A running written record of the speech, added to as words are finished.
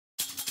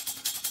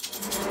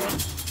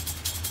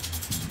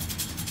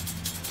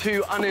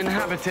2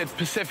 uninhabited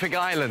Pacific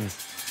islands.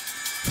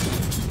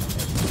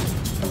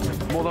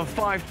 More than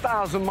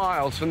 5,000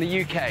 miles from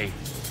the UK.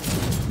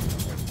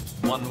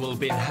 One will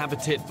be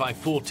inhabited by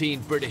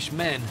 14 British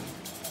men,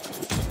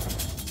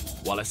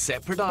 while a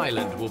separate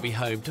island will be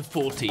home to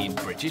 14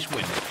 British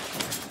women.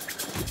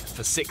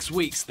 For 6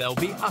 weeks, they'll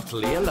be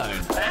utterly alone,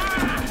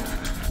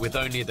 with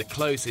only the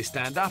clothes they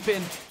stand up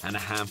in and a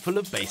handful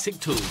of basic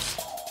tools,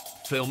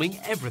 filming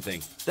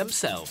everything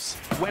themselves.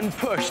 When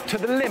pushed to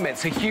the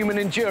limits of human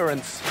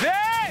endurance,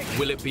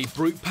 will it be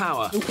brute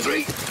power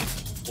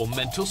or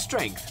mental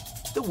strength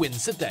that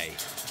wins the day?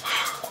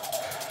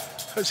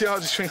 That's the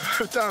hardest thing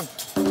I've done.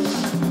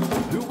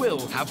 Who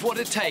will have what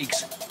it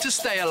takes to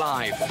stay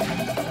alive?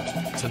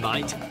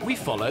 Tonight, we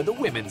follow the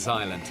women's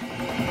island.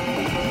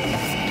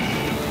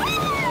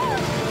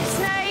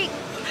 Snake!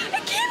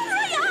 It came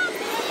right up!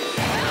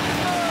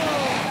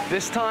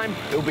 this time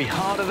it'll be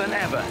harder than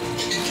ever.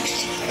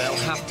 They'll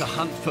have to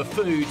hunt for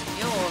food.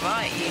 You're all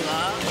right, you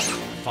are.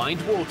 Find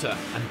water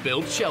and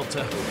build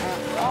shelter.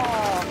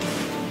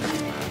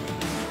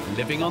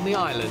 Living on the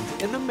island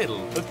in the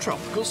middle of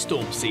tropical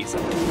storm season.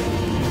 It's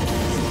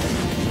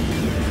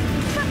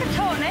like a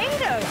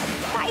tornado.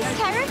 That is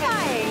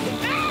terrifying.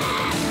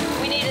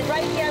 We need a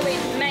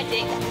radio-in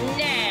medic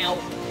now.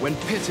 When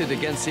pitted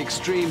against the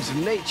extremes of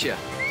nature,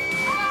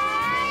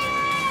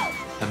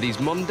 have these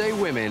modern-day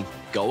women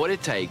got what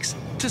it takes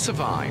to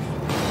survive?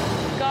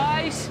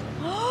 Guys.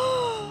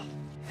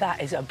 That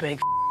is a big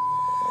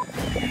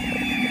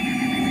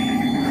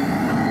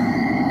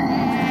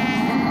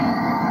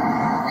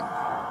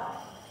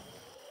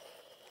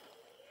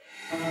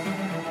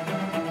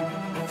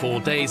 4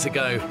 days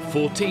ago,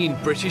 14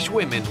 British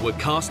women were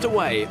cast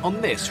away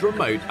on this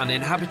remote,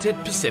 uninhabited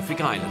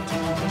Pacific island.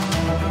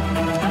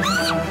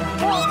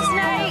 What,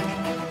 snake?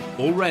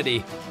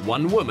 Already,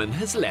 one woman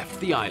has left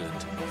the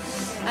island.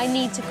 I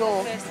need to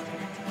go.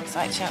 It's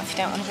like, if you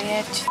don't want to be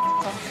here, just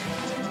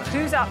off.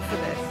 Who's up for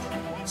this?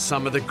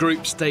 Some of the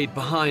group stayed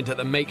behind at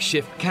the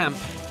makeshift camp,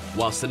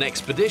 whilst an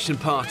expedition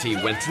party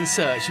went in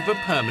search of a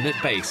permanent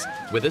base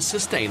with a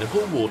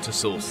sustainable water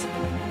source.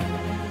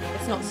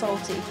 It's not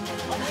salty.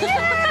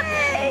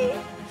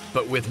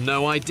 But with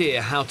no idea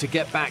how to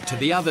get back to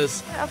the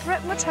others, I've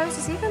ripped my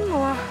trousers even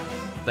more.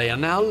 they are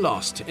now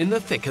lost in the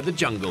thick of the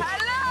jungle.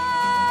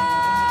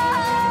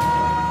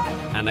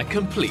 And are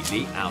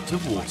completely out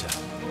of water.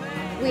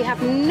 We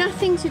have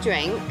nothing to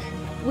drink.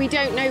 We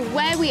don't know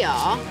where we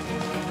are.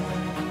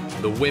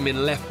 The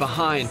women left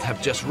behind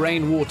have just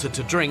rainwater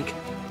to drink.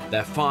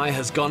 Their fire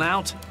has gone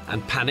out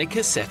and panic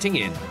is setting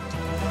in.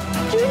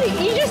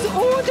 Julie, you just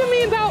order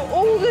me about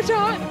all the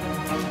time.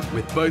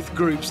 With both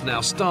groups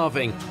now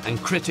starving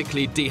and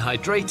critically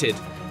dehydrated,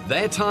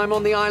 their time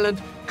on the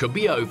island could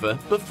be over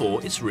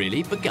before it's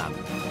really begun.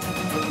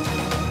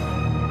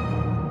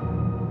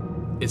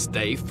 It's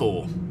day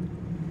 4.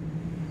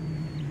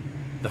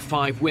 The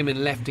 5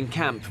 women left in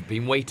camp have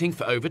been waiting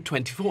for over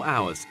 24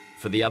 hours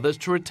for the others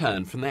to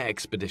return from their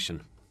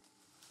expedition.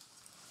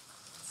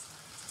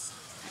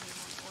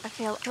 I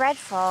feel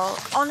dreadful.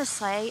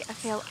 Honestly, I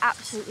feel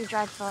absolutely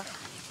dreadful.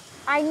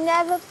 I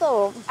never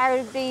thought I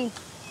would be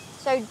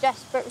so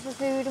desperate for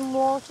food and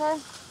water.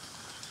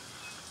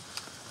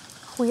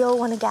 We all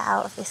want to get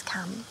out of this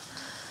camp,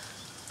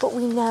 but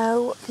we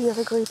know the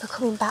other group are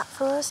coming back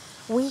for us.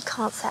 We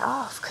can't set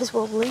off because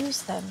we'll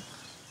lose them.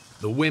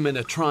 The women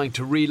are trying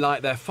to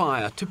relight their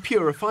fire to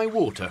purify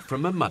water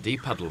from a muddy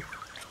puddle,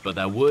 but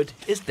their wood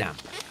is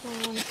damp.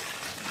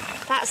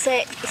 That's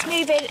it. It's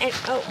moving.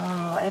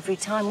 Oh, every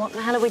time. What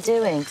the hell are we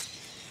doing?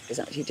 It's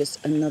actually just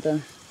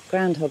another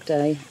Groundhog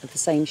Day of the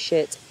same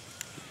shit.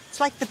 It's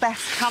like the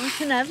best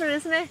camping ever,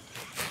 isn't it?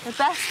 The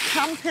best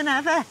camping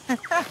ever.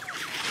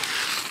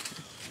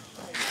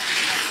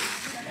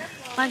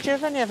 Mind you,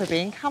 I've only ever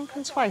been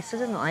camping twice. I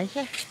didn't like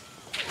it.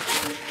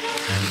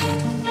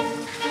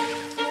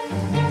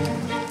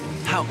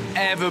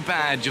 However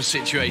bad your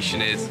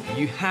situation is,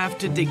 You have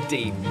to dig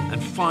deep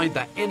and find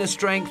that inner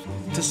strength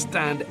to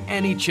stand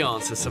any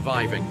chance of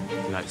surviving.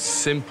 You know,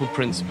 simple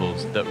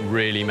principles that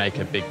really make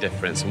a big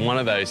difference. And one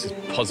of those is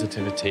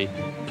positivity,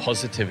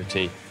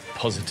 positivity,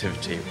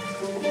 positivity.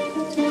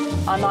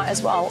 I might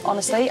as well,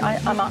 honestly, I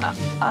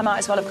might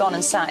as well have gone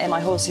and sat in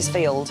my horse's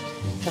field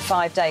for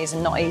 5 days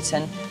and not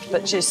eaten,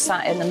 but just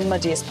sat in the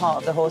muddiest part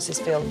of the horse's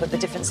field. But the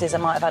difference is I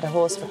might have had a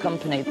horse for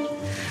company.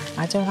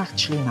 I don't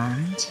actually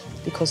mind,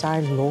 because I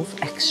love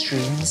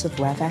extremes of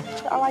weather.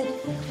 I like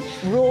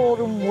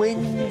roaring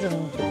wind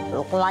and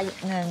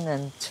lightning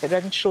and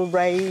torrential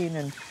rain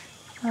and...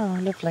 Oh,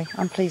 lovely.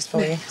 I'm pleased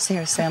for you.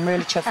 Seriously, I'm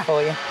really chuffed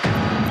for you.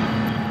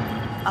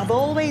 I've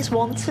always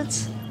wanted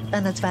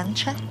an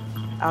adventure.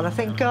 And I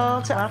think,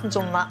 God, I haven't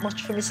done that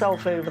much for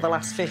myself over the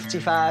last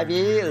 55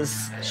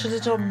 years. Should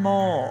have done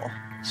more.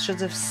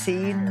 Should have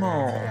seen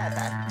more.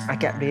 I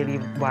get really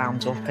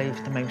wound up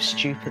over the most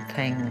stupid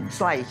things.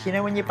 Like, you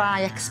know, when you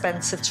buy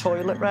expensive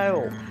toilet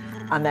roll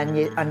and then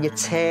you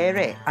tear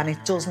it and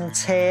it doesn't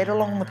tear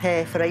along the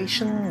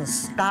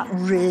perforations, that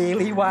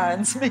really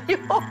winds me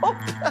up.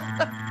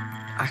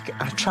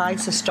 I try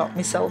to stop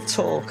myself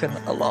talking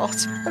a lot,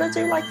 but I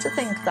do like to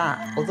think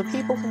that other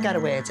people can get a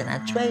word in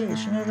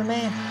edgeways, you know what I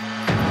mean?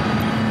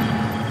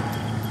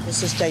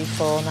 This is day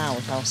 4 now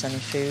without any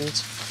food,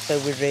 so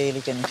we're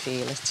really going to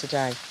feel it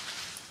today.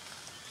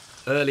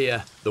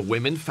 Earlier, the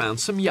women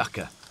found some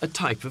yucca, a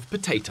type of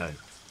potato.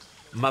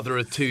 Mother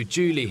of 2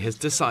 Julie has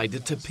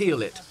decided to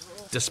peel it,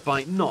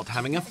 despite not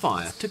having a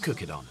fire to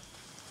cook it on.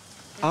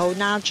 Oh,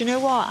 now, do you know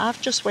what?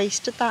 I've just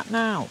wasted that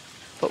now,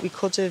 but we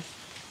could have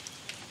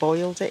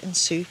boiled it in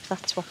soup,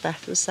 that's what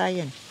Beth was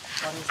saying.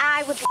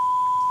 I would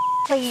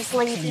please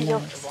leave the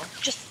yucks.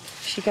 Just...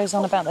 If she goes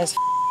on about those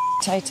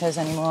potatoes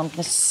anymore, I'm going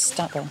to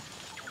stab her.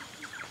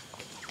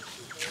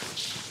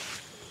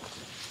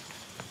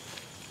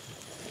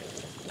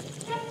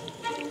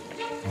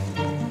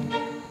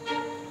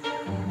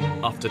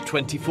 After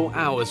 24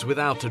 hours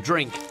without a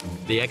drink,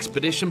 the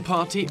expedition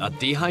party are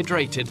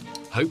dehydrated,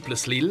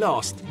 hopelessly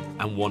lost,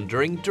 and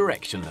wandering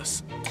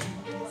directionless.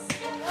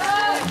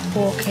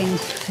 Walking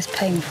is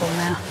painful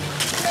now.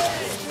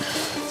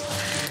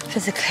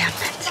 Physically and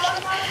mentally.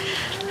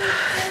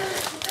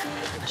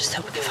 I just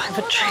hope we can find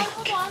a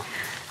drink.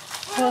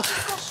 Oh.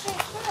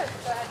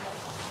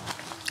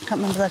 I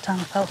can't remember the time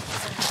I felt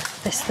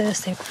this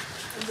thirsty.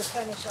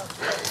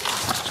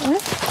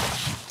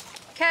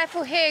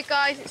 Careful here,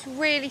 guys. It's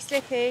really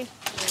slippy.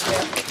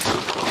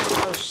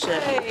 Oh,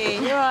 shit. Hey,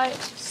 you're right.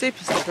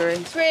 Super slippery.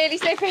 It's really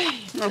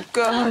slippy. Oh,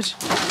 God.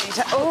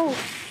 Oh.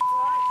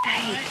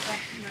 Hey.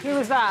 Who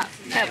was that?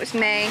 That was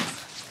me.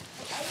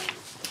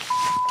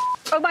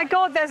 Oh, my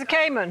God, there's a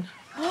caiman.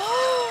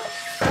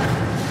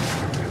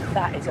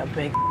 That is a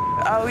big...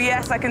 Oh,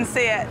 yes, I can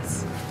see it.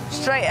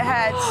 Straight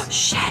ahead.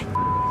 Shit.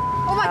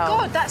 Oh, my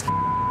God, that's...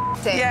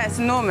 Yeah, it's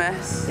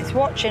enormous. It's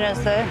watching us,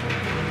 though.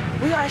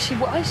 We actually...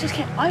 Well, I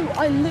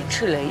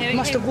literally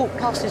must have walked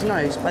past his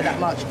nose by that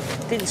much.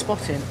 Didn't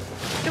spot him.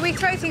 Do we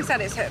throw things at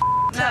its head?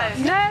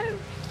 No.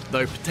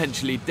 Though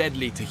potentially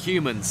deadly to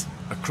humans,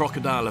 a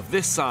crocodile of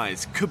this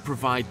size could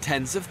provide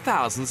tens of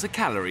thousands of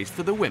calories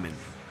for the women,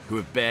 who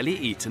have barely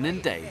eaten in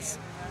days.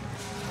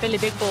 Billy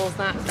Big Balls,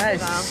 that. That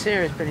is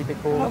serious Billy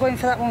Big Balls. Not going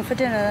for that one for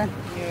dinner, then?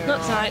 Yeah.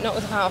 Not tonight, not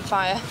without a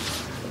fire.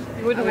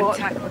 We wouldn't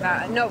tackle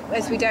that. Not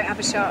as we don't have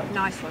a sharp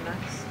knife on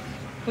us.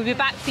 We'll be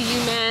back for you,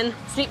 man.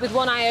 Sleep with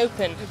one eye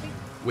open.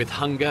 With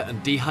hunger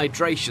and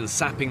dehydration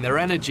sapping their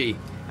energy,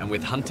 and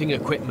with hunting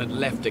equipment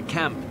left at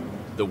camp,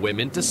 the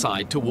women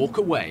decide to walk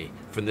away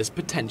from this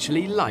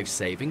potentially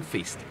life-saving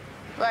feast.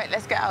 Right,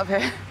 let's get out of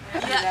here.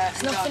 Yeah,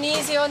 it's nothing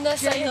easy on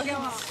this. Hey,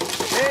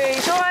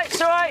 it's all right, it's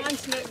all right.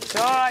 It's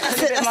all right.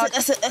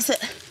 That's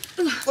it.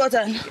 Well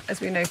done. As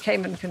we know,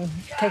 caiman can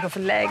take off a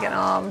leg, an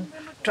arm,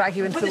 drag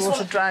you into the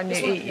water, drown you,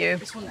 eat you.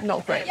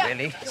 Not great,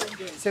 really.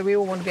 So we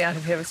all want to be out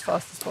of here as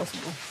fast as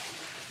possible.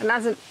 And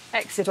as an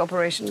exit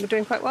operation, we're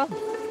doing quite well.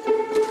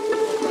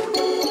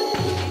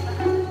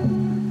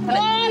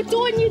 Oh,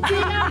 don't you do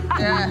that!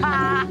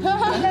 Yeah.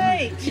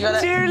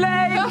 Too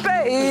late,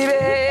 baby.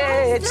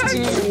 It's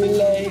too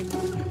late.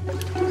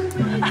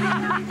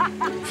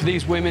 For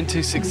these women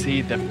to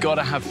succeed, they've got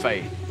to have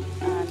faith.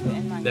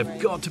 They've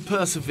got to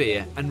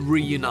persevere and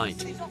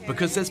reunite,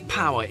 because there's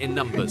power in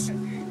numbers.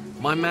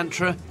 My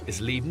mantra is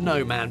leave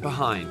no man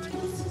behind.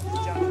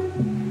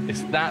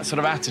 It's that sort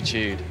of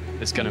attitude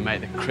that's going to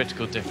make the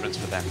critical difference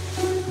for them.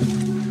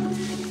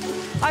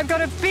 I've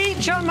got a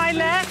beach on my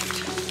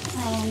left.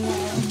 Oh,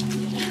 no.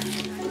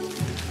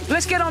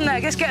 Let's get on there.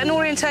 Let's get an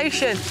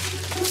orientation.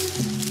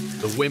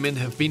 The women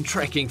have been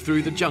trekking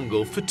through the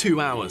jungle for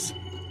 2 hours,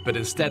 but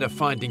instead of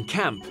finding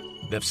camp,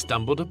 they've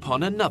stumbled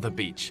upon another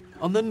beach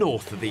on the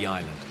north of the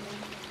island.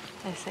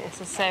 This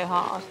is so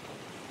hard.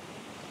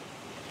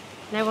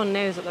 No one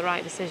knows what the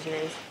right decision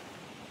is.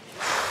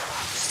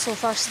 So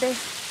thirsty.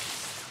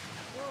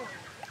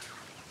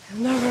 I've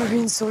never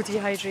been so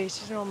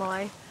dehydrated in all my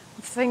life.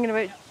 I'm thinking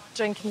about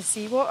drinking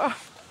seawater.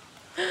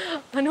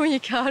 I know you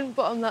can't,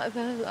 but I'm like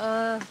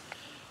that.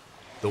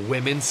 The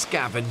women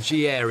scavenge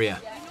the area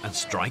and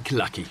strike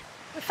lucky.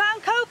 We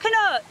found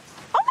coconut!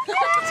 Oh my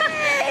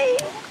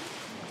God!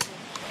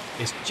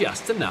 It's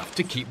just enough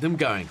to keep them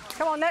going.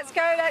 Come on, let's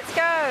go, let's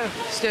go!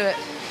 Let's do it.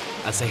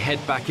 As they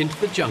head back into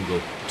the jungle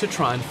to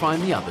try and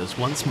find the others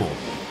once more.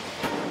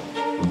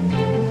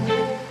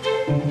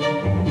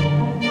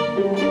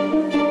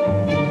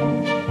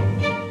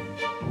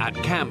 At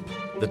camp,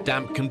 the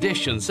damp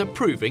conditions are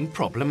proving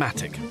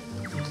problematic.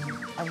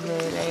 I was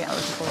looking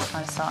forward to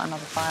trying to start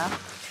another fire.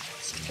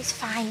 It's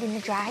finding the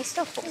dry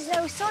stuff, but there's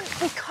no sun.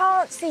 We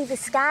can't see the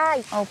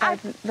sky. Oh, babe,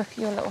 look at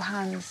your little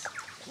hands.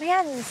 My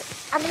hands,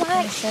 I'm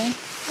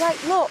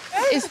like, look.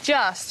 It's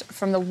just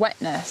from the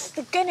wetness.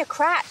 They're gonna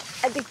crack.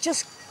 And they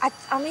just,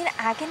 I'm in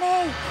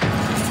agony.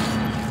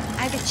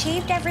 I've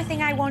achieved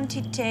everything I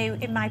wanted to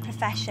in my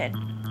profession.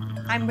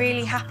 I'm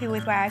really happy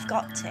with where I've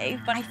got to,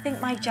 but I think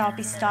my job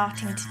is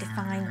starting to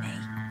define me.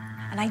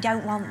 And I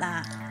don't want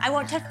that. I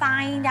want to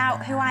find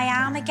out who I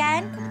am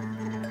again.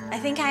 I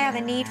think I have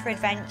a need for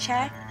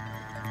adventure.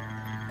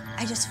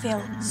 I just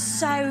feel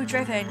so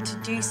driven to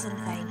do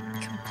something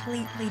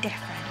completely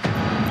different.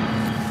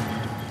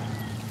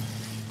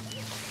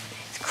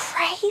 It's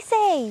crazy.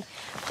 crazy.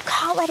 I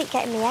can't let it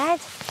get in my head.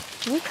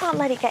 You can't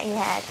let it get in your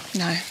head.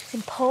 No. It's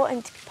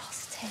important to be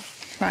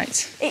positive.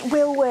 Right. It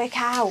will work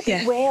out.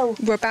 Yeah. It will.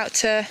 We're about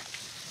to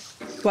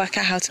work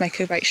out how to make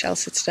a great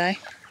shelter today.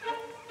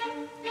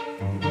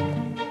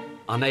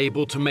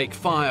 Unable to make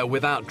fire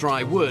without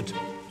dry wood,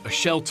 a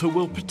shelter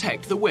will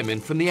protect the women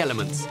from the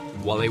elements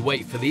while they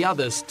wait for the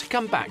others to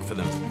come back for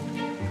them.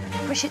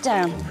 Push it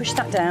down. Push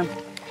that down.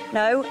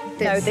 No,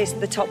 this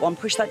the top one.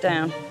 Push that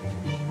down.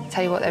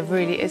 Tell you what, there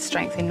really is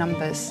strength in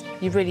numbers.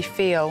 You really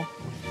feel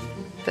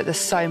that there's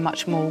so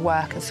much more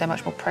work and so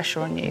much more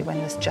pressure on you when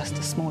there's just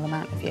a small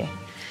amount of you.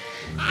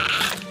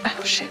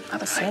 Oh, shit,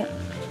 that's it.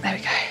 There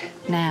we go.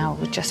 Now,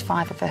 with just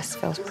 5 of us,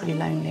 feels pretty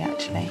lonely,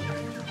 actually.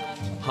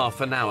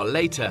 Half an hour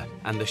later,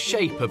 and the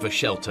shape of a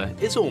shelter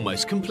is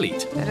almost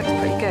complete. It looks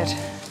pretty good.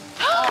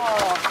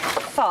 Oh,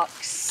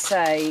 fuck's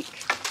sake.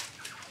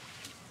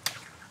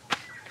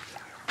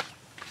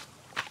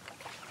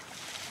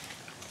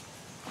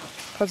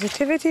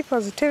 Positivity,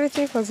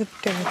 positivity,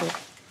 positivity.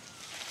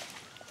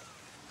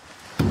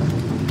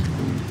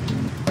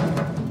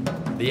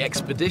 The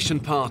expedition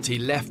party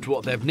left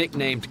what they've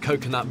nicknamed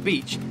Coconut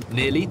Beach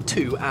nearly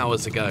 2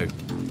 hours ago,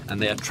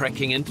 and they are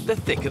trekking into the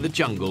thick of the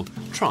jungle,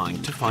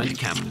 trying to find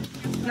camp.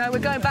 No, we're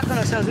going back on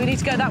ourselves. We need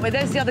to go that way.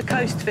 There's the other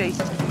coast, Fee.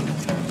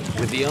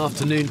 With the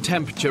afternoon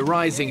temperature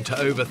rising to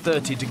over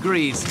 30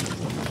 degrees,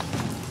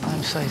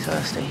 I'm so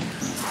thirsty.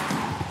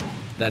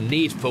 the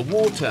need for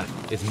water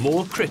is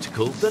more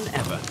critical than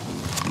ever.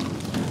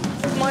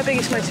 My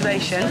biggest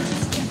motivation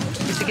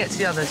is to get to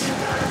the others.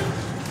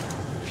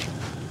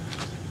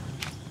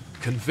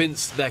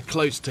 Convinced they're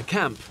close to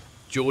camp,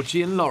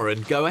 Georgie and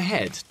Lauren go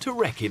ahead to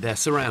recce their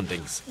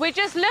surroundings. We're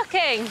just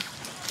looking.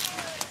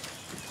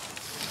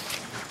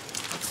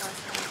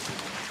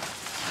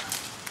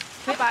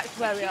 We're back to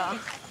where we are.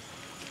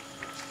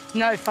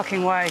 No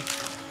fucking way.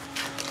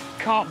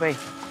 Can't be.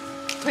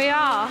 We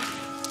are.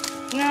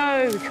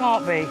 No, we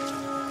can't be.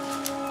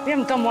 We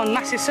haven't done one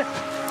massive...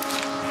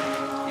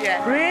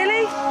 Yeah.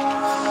 Really?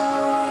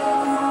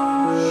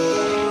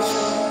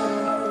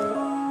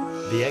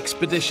 The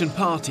expedition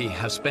party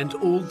have spent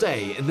all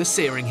day in the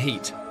searing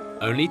heat,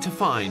 only to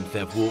find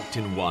they've walked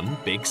in one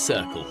big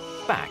circle,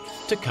 back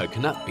to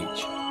Coconut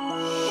Beach.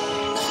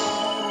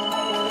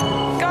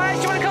 Guys,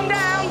 do you want to come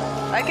down?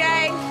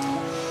 OK.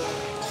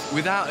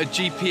 Without a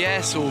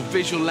GPS or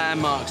visual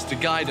landmarks to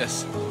guide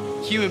us,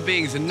 human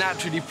beings are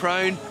naturally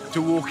prone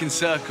to walk in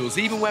circles,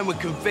 even when we're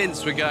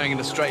convinced we're going in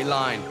a straight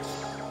line.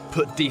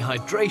 Put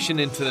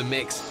dehydration into the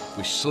mix,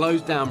 which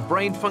slows down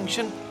brain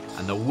function,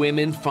 and the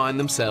women find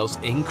themselves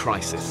in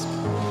crisis.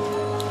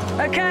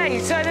 OK,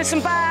 so there's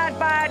some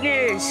bad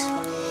news.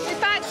 We're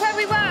back where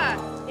we were.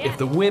 If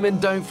the women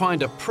don't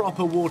find a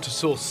proper water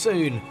source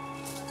soon,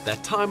 their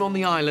time on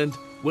the island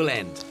will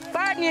end.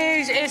 Bad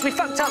news is we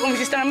fucked up and we've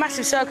just done a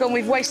massive circle and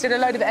we've wasted a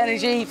load of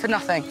energy for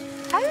nothing.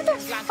 How the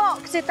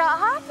fuck did that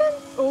happen?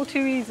 All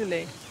too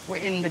easily. We're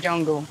in the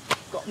jungle.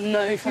 Got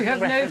no fucking We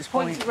have reference no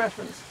points of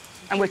reference.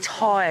 And we're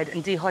tired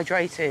and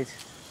dehydrated.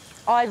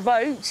 I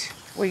vote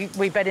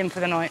we bed in for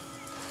the night.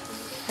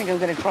 I think I'm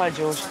going to cry,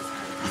 George.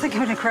 I think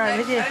I'm going to cry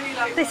with you.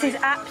 This is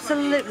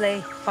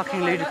absolutely...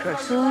 fucking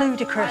ludicrous.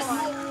 Ludicrous.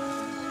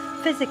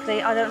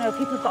 Physically, I don't know,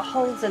 people have got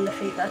holes in their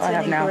feet that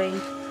are turning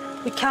green.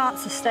 We can't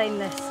sustain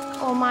this.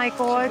 Oh my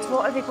God,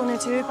 what are they going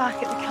to do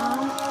back at the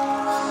camp?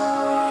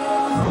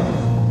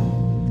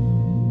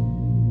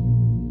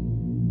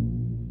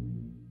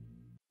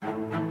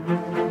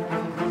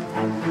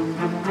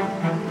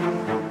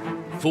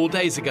 4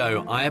 days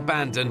ago, I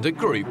abandoned a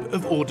group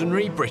of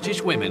ordinary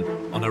British women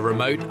on a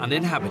remote,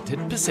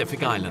 uninhabited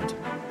Pacific island.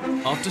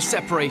 After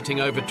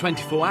separating over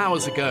 24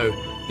 hours ago,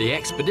 the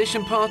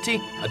expedition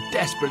party are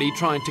desperately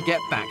trying to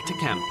get back to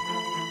camp.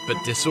 But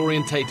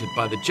disorientated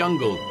by the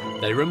jungle,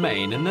 they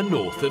remain in the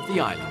north of the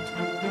island.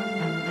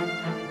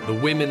 The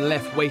women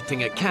left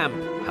waiting at camp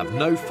have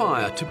no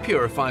fire to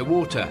purify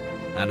water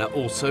and are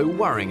also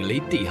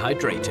worryingly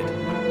dehydrated.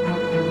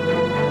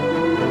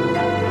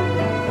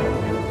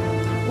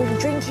 We're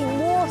drinking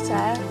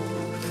water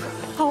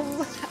from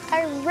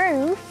a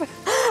roof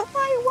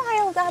like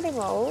wild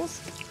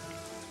animals.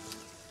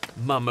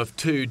 Mum of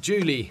 2,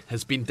 Julie,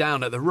 has been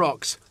down at the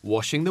rocks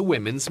washing the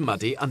women's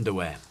muddy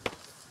underwear.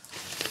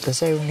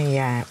 There's only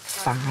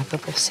 5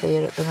 of us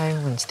here at the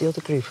moment. The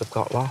other group have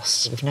got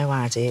lost. We've no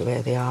idea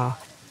where they are.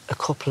 A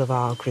couple of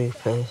our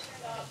group are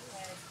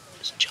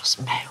just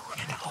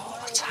moaning all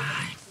the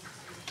time.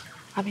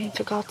 I mean,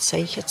 for God's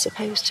sake, it's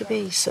supposed to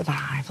be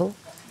survival.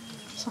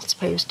 It's not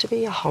supposed to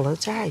be a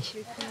holiday.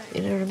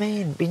 You know what I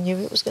mean? We knew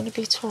it was going to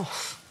be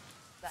tough.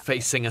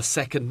 Facing a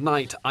second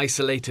night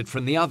isolated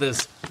from the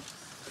others,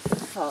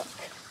 Fuck.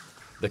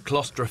 the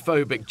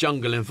claustrophobic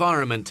jungle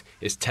environment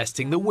is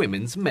testing the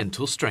women's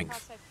mental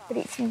strength. But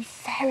it's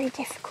very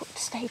difficult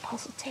to stay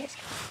positive.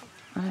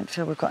 I don't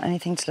feel we've got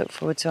anything to look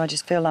forward to. I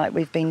just feel like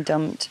we've been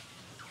dumped.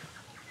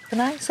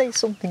 Can I say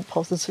something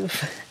positive?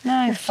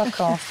 No, fuck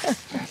off.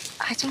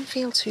 I don't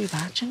feel too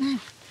bad, you know.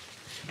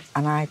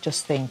 And I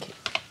just think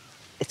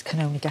it can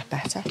only get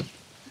better.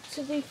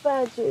 to be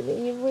fair,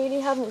 Julie, you really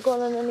haven't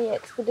gone on any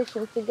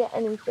expeditions to get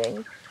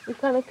anything. You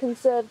kind of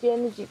conserved the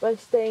energy by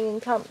staying in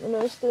camp the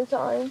most of the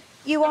time.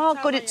 You are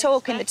good at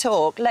talking the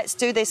talk. Let's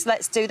do this,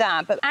 let's do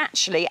that. But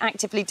actually,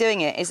 actively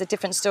doing it is a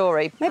different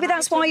story. Maybe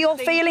that's why you're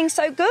feeling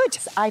so good.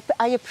 I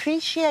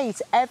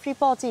appreciate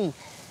everybody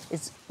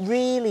is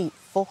really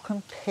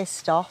fucking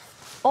pissed off.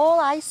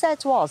 All I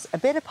said was a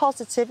bit of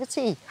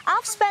positivity.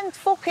 I've spent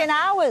fucking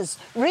hours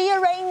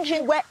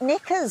rearranging wet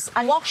knickers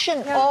and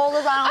washing all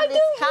around this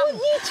camp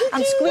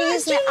and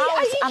squeezing it out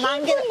and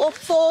hanging it up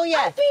for you.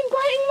 I've been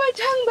biting my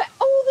tongue but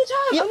all the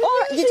time.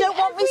 You don't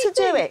want me to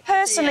do it?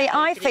 Personally,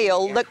 I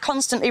feel that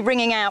constantly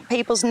wringing out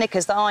people's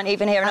knickers that aren't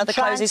even here in other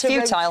clothes is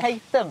futile.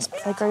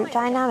 The group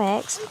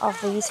dynamics of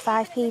these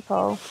 5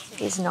 people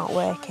is not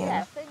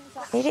working.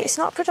 It's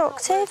not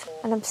productive,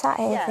 and I'm sat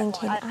here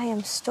thinking, I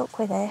am stuck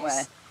with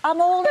this. I'm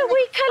all. But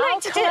we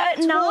collected it at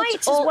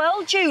night as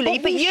well, Julie.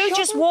 But you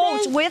just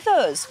walked with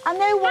us. I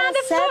know what How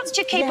the fuck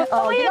do you keep a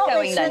fire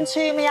going then?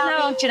 To me,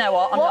 no, do you know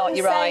what? I'm not.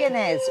 You're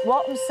right.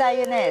 What I'm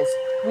saying is,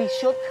 we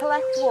should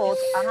collect wood,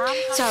 and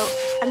So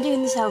I'm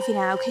doing the selfie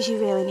now because you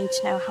really need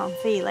to know how I'm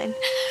feeling.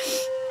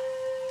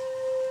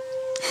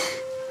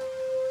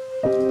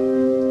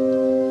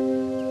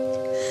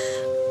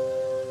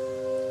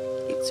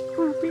 It's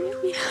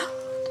really hard.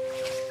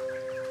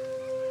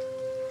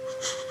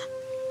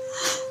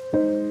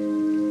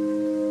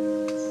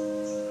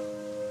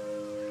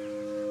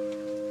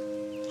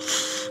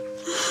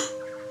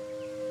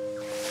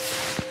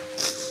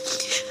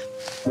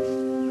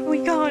 We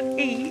can't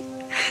eat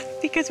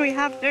because we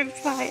have no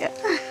fire.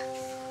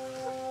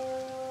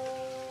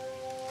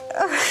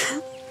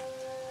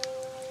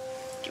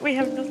 We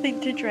have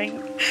nothing to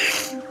drink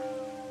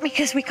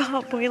because we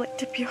can't boil it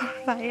to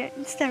purify it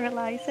and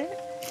sterilise it.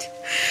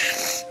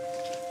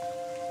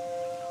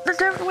 I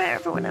don't know where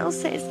everyone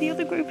else is. The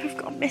other group have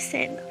gone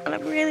missing and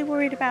I'm really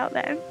worried about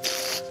them.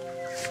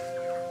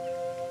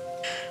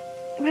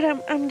 But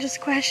I'm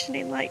just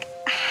questioning, like,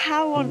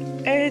 how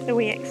on earth are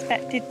we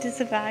expected to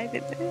survive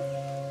in this?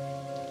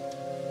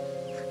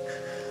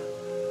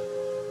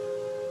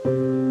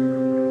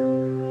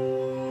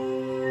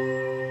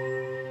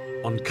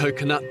 On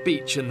Coconut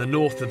Beach in the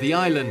north of the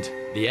island,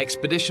 the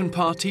expedition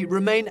party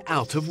remain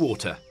out of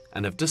water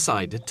and have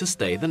decided to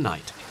stay the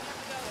night.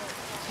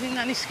 I think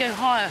that needs to go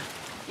higher.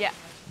 Yeah.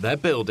 They're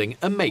building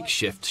a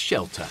makeshift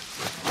shelter.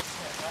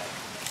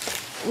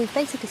 We've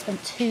basically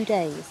spent 2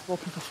 days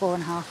walking for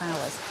 4.5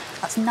 hours.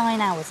 That's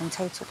 9 hours in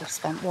total we've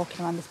spent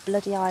walking around this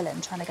bloody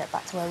island trying to get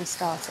back to where we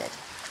started.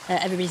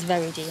 Everybody's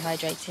very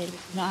dehydrated.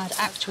 We've not had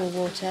actual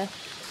water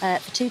for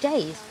 2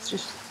 days. It's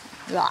just,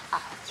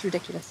 it's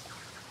ridiculous.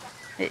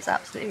 It's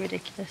absolutely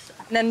ridiculous.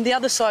 And then the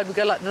other side would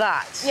go like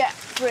that. Yeah,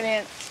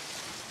 brilliant.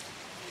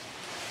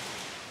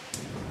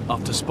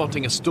 After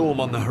spotting a storm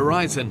on the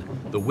horizon,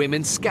 the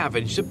women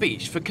scavenged the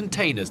beach for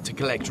containers to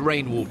collect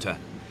rainwater,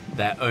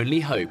 their only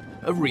hope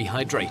of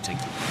rehydrating.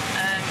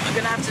 I'm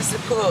going to have to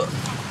support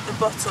the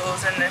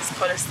bottles in this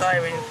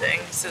polystyrene thing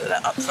so that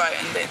they're upright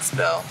and don't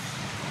spill.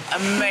 I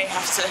may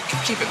have to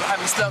keep it behind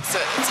my slug so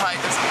that the tide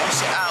doesn't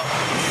wash it out.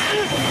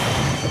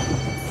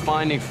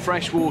 Finding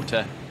fresh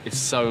water is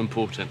so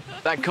important.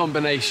 That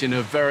combination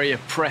of very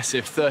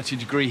oppressive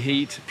 30-degree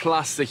heat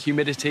plus the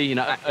humidity,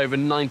 at over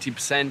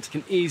 90%,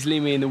 can easily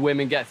mean the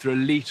women get through a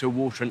litre of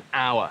water an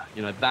hour.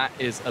 That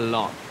is a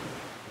lot.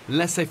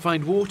 Unless they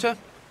find water,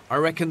 I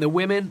reckon the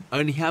women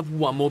only have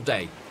one more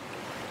day.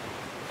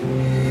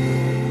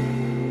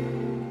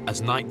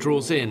 As night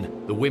draws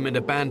in, the women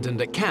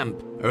abandoned at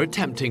camp are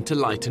attempting to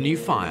light a new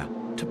fire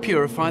to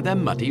purify their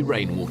muddy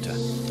rainwater.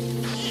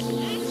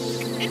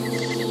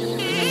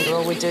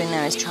 All we're doing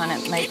now is trying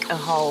to make a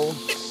hole.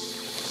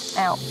 It's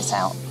out.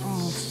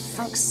 Oh,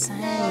 fuck's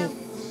sake.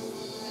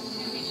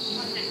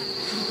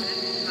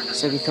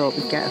 So we thought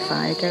we'd get a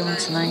fire going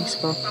tonight,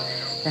 but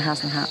it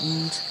hasn't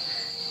happened.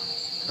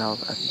 Well,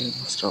 we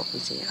must all be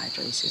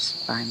dehydrated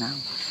by now.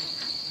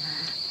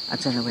 I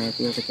don't know where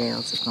the other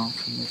girls have gone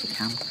from the other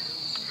camp.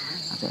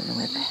 I don't know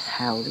where the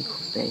hell they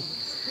could be.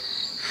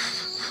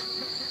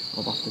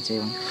 Or what they're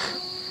doing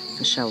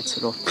for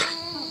shelter up.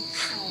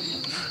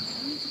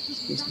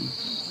 Excuse me.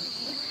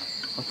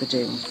 What they're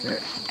doing for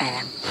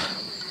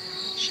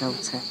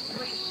shelter.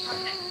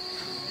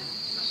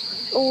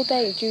 All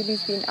day,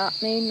 Julie's been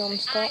at me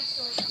non-stop.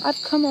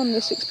 I've come on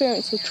this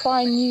experience to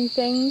try new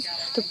things,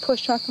 to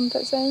push my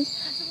comfort zones.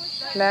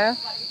 Hello?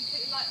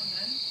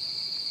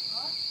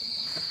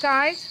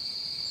 Guys?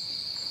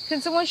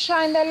 Can someone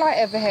shine their light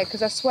over here?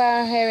 Because I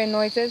swear I'm hearing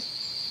noises.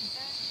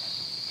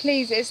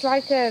 Please, it's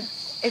like a...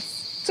 It's...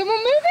 Someone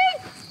moving?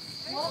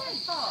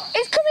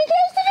 It's coming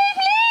close to me,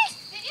 please!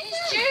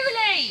 It's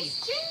Julie! It's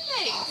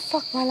Julie! Oh,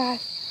 fuck my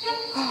life.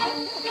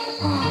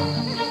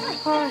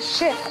 Oh,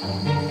 shit.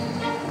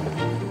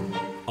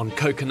 On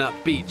Coconut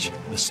Beach,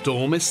 the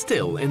storm is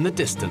still in the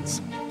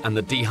distance, and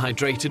the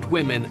dehydrated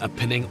women are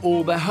pinning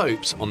all their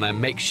hopes on their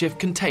makeshift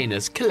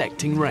containers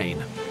collecting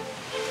rain.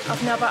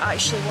 I've never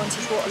actually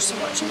wanted water so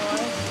much in my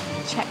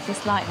life. Check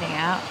this lightning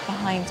out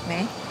behind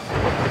me.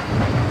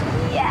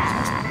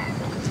 Yeah!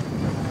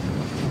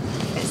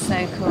 It's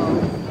so cool.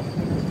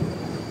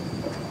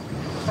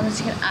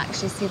 As you can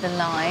actually see the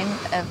line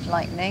of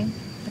lightning.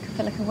 I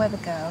feel like a weather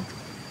girl.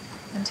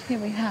 And here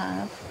we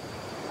have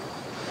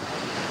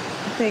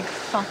a big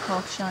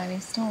fuck-off shiny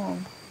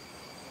storm.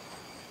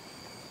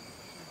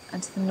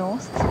 And to the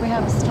north, we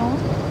have a storm.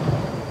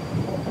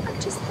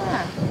 And just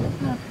there,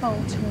 a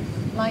bolt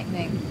of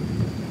lightning.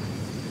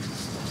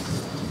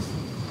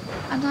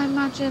 And I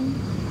imagine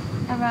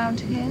around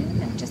here,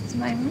 in just a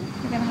moment,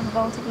 we're going to have a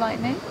bolt of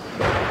lightning.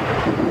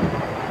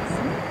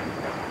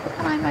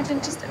 And I imagine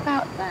just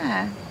about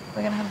there,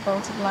 we're going to have a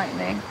bolt of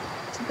lightning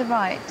to the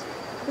right.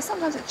 But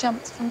sometimes it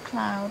jumps from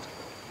cloud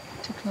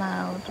to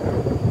cloud.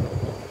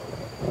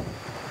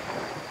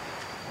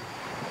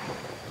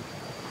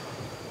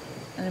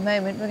 In a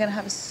moment, we're going to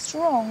have a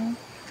strong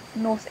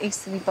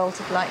northeasterly bolt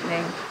of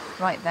lightning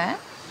right there.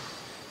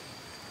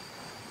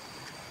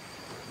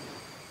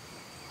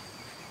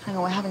 Hang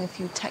on, we're having a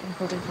few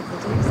technical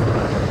difficulties.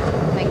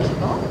 Thank you,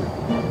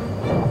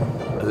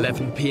 Bob.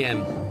 11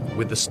 p.m.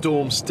 With the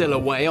storm still a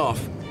way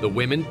off, the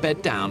women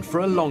bed down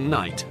for a long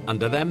night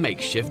under their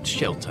makeshift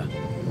shelter.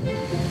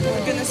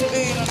 My goodness,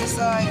 spoon on the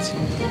side.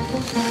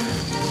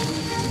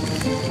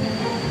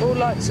 All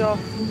lights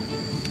off.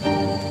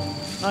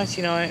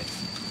 Nighty night.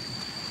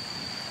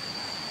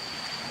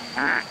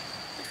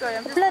 Sorry,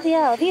 bloody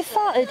hell, have you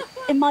farted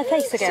in my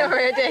face again?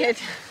 Sorry, I did.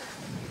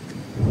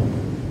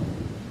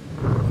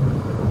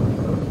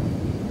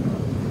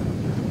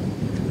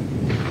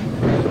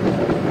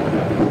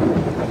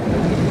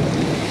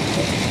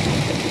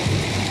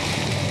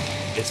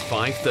 It's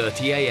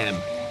 5:30 a.m.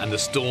 and the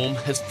storm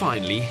has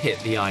finally hit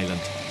the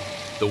island.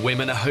 The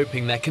women are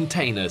hoping their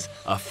containers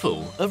are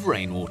full of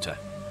rainwater.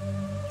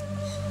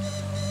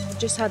 We've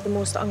just had the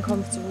most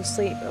uncomfortable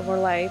sleep of our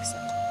lives.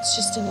 It's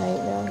just a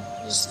nightmare.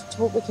 Just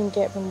hope we can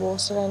get from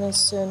water in as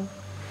soon.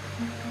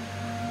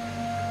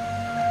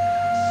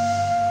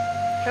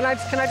 Can I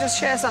just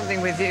share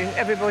something with you,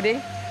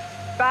 everybody?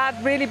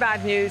 Really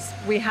bad news.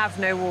 We have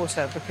no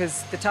water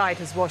because the tide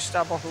has washed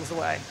our bottles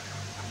away.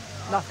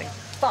 Nothing.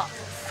 But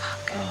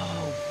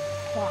oh,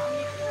 fuck.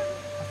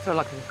 I feel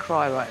like I could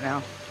cry right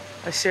now.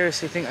 I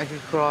seriously think I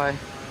could cry.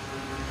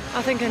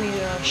 I think I need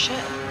another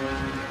shit.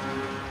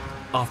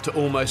 After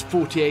almost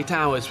 48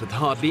 hours with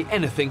hardly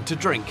anything to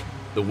drink,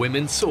 the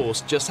women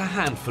sourced just a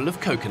handful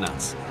of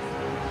coconuts.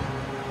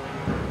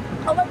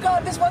 Oh my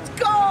God, this one's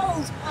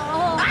cold!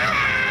 Oh.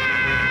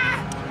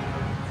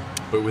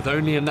 But with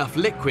only enough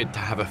liquid to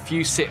have a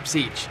few sips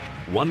each,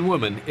 one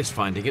woman is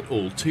finding it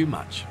all too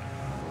much.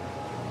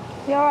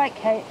 You all right,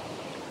 Kate?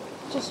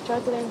 Just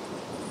struggling.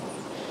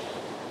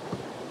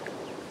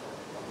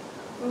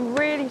 I'm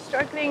really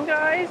struggling,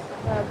 guys.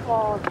 Oh,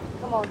 God.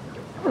 Come on.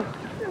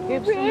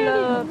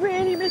 I'm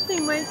really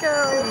missing my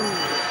girl.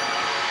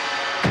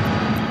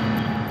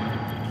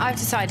 I've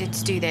decided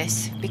to do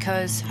this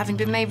because, having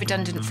been made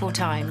redundant 4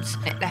 times,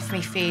 it left me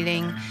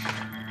feeling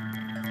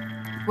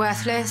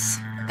worthless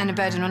and a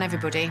burden on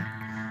everybody.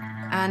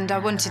 And I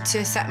wanted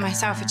to set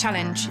myself a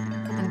challenge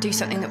and do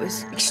something that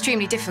was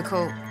extremely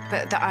difficult,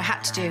 but that I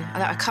had to do,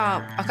 that I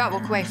can't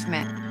walk away from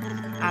it.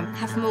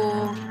 Have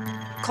more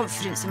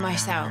confidence in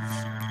myself,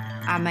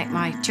 and make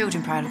my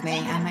children proud of me,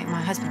 and make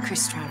my husband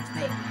Chris proud of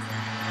me.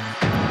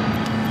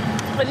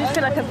 I just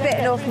feel like I've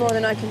bitten off more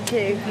than I can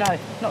chew. No,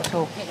 not at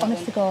all.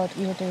 Honest to God,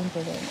 you were doing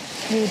brilliant.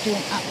 You were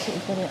doing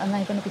absolutely brilliant, and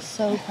they're going to be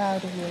so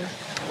proud of you.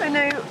 I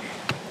know.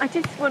 I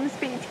just want to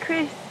speak to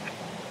Chris.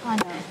 I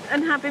know.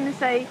 And have him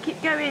say,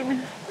 keep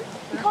going.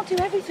 You can't do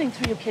everything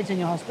through your kids and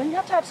your husband. You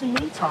have to have some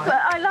me time.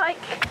 But I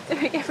like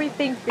doing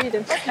everything through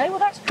them. OK, well,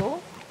 that's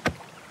cool.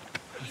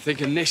 I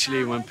think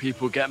initially when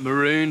people get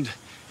marooned,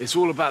 it's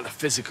all about the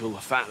physical, the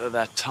fact that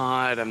they're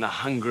tired and they're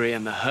hungry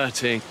and they're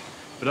hurting.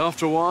 But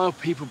after a while,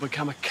 people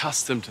become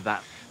accustomed to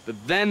that.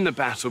 But then the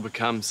battle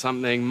becomes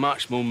something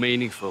much more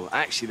meaningful.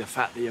 Actually, the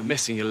fact that you're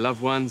missing your loved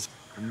ones,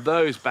 and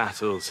those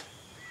battles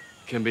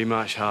can be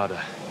much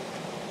harder.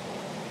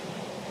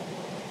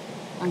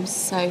 I'm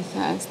so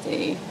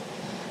thirsty.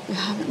 We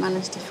haven't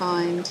managed to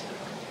find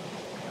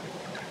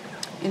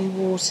any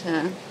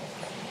water.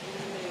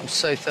 I'm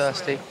so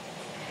thirsty.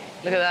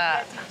 Look at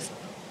that.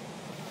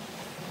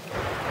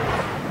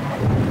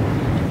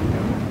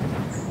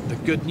 The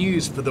good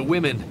news for the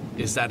women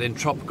is that in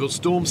tropical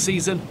storm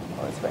season,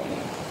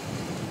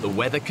 the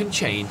weather can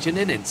change in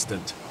an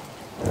instant.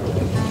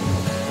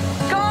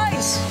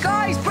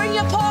 Guys, bring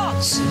your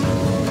pots!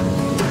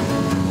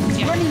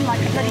 He's running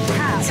like a bloody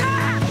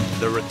cat.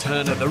 The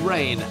return of the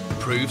rain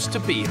proves to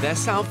be their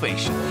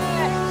salvation.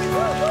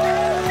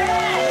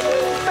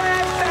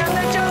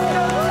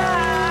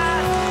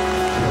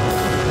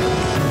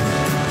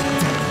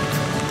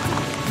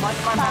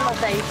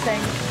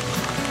 Salivating.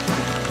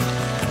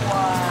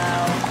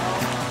 Wow.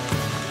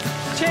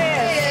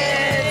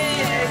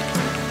 Cheers!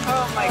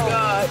 Oh my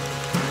God.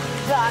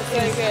 That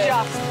is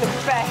just the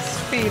best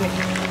feeling.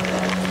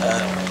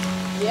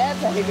 Yeah,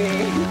 baby.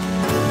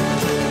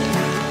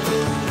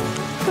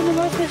 From the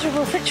most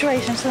miserable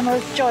situation to the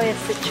most joyous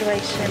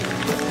situation.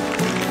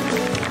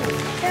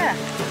 Yeah,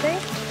 see?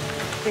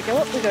 We go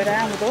up, we go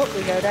down, we go up,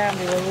 we go down.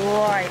 We were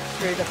right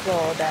through the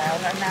floor down,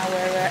 and now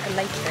we're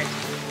elated.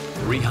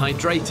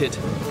 Rehydrated.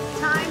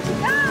 Time to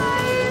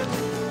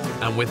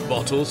go! And with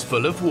bottles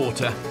full of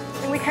water,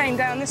 And we came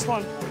down this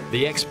one.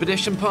 the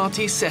expedition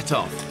party set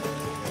off,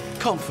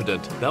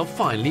 confident they'll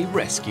finally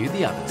rescue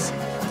the others.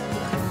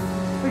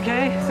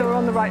 OK, so we're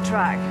on the right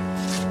track.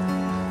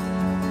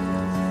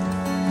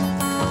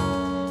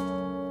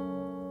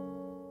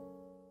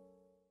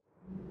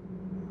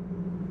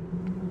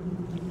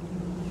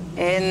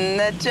 In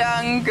the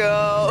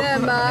jungle, The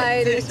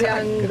mighty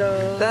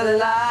jungle, the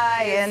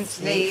lion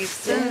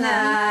sleeps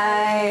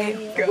tonight.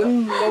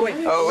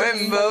 Oh,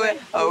 Wimboe,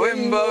 oh,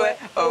 Wimboe,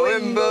 oh,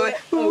 Wimboe.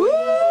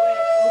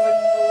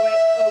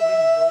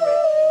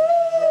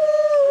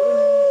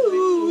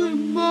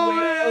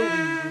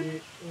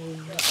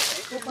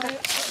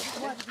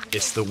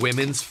 It's the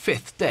women's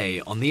 5th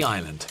day on the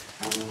island.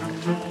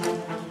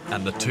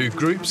 And the two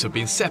groups have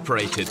been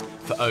separated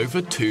for over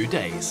 2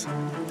 days.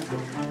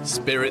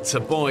 Spirits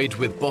are buoyed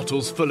with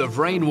bottles full of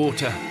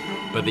rainwater,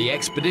 but the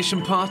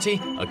expedition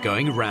party are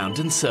going round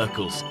in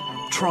circles,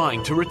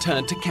 trying to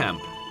return to camp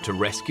to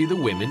rescue the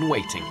women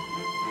waiting.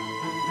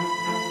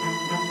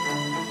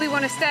 We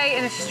want to stay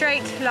in a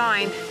straight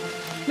line.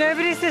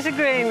 Nobody's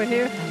disagreeing with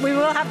you. We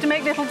will have to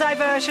make little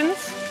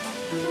diversions.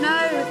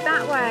 No,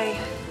 that way.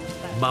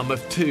 Mum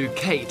of 2,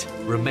 Kate,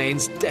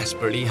 remains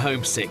desperately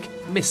homesick,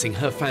 missing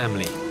her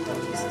family.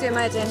 Let's do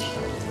my head in.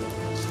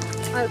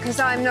 Oh, because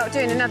I'm not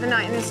doing another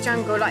night in this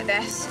jungle like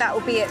this. That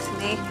will be it for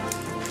me.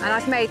 And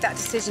I've made that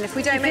decision. If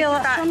we don't make it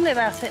back... You feel strongly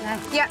about it now?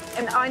 Yeah,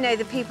 and I know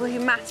the people who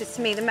matter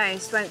to me the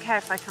most won't care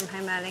if I come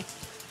home early.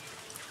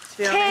 To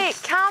be Kate,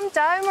 honest. calm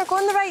down. We're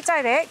going the right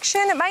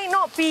direction. It might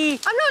not be...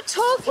 I'm not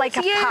talking like to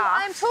a you.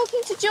 path. I'm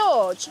talking to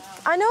George.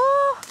 I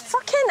know.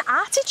 Fucking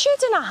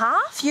attitude and a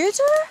half, you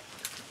do.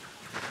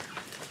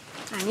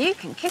 And you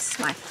can kiss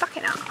my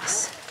fucking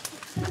ass.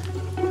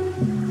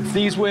 If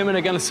these women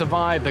are going to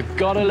survive, they've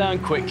got to learn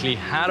quickly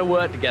how to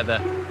work together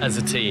as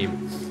a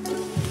team.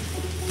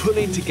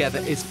 Pulling together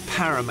is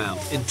paramount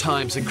in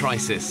times of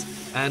crisis.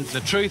 And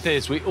the truth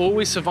is, we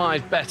always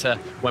survive better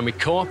when we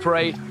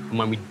cooperate and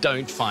when we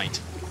don't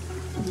fight.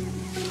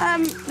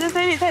 There's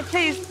only,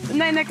 please,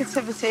 no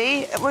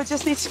negativity. We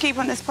just need to keep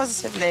on this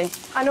positively.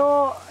 I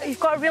know, you've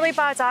got a really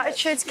bad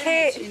attitude,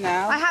 Kate. You know.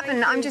 I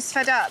haven't, I'm just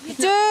fed up. You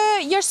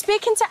do. You're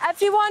speaking to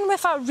everyone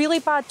with a really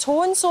bad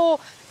tone, so...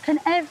 Can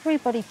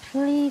everybody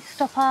please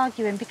stop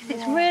arguing, because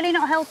it's really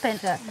not helping.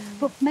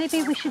 But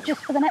maybe we should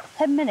just, for the next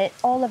 10 minutes,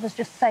 all of us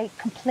just say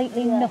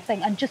completely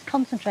nothing and just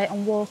concentrate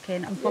on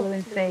walking and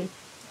following Fee.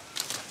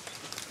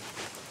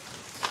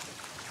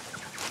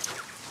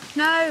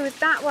 No,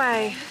 that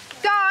way.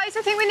 Guys,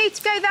 I think we need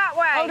to go that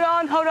way. Hold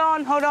on, hold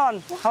on, hold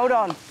on, hold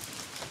on.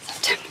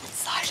 10 minutes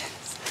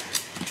silence.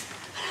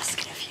 I'm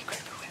asking a few group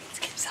of women to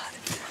keep silent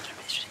for the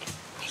mystery.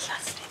 We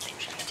lasted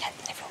literally 10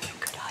 minutes. Everyone with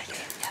a good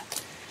idea. Yeah.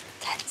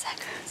 10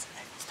 seconds.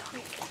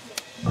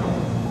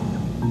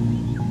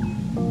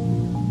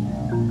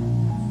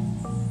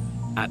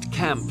 At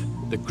camp,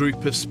 the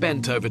group have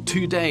spent over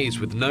 2 days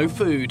with no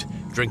food,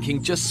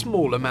 drinking just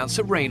small amounts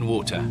of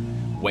rainwater,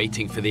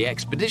 waiting for the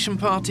expedition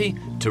party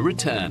to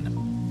return.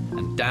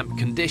 And damp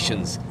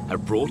conditions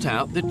have brought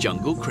out the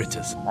jungle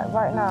critters. Like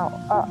right now,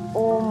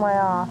 all my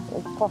arse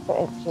is proper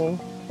itchy.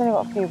 I've only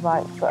got a few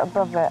bites, but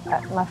above it,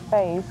 my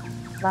face,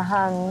 my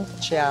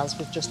hands. She has,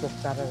 we've just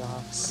looked at her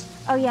arse.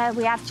 Oh yeah,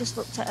 we have just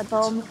looked at her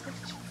bum.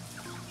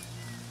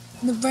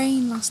 The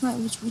rain last night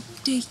was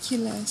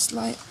ridiculous.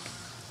 Like,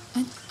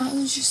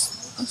 I'm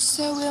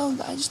so ill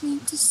that I just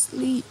need to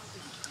sleep.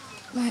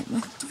 Like, my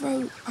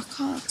throat, I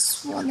can't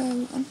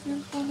swallow. I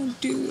don't want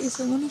to do this.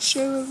 I want to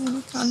show everyone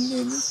I can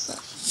do this, but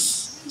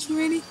it's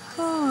really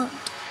hard.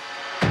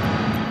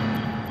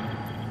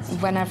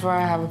 Whenever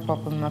I have a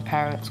problem, my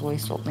parents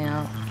always sort me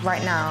out.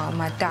 Right now,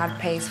 my dad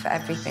pays for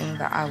everything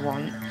that I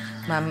want.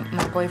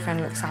 My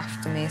boyfriend looks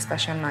after me,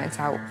 especially on nights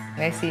out.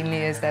 They see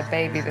me as their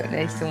baby that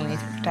they still need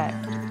to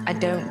protect. I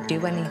don't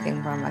do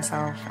anything by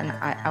myself, and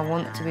I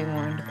want to be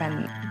more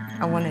independent.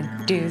 I want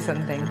to do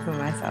something for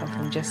myself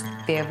and just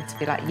be able to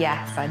be like,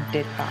 yes, I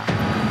did that.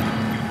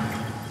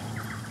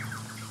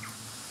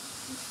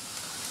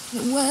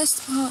 The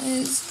worst part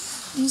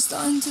is I'm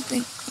starting to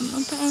think that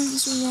my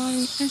parents are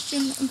right. I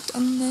shouldn't have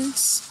done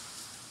this.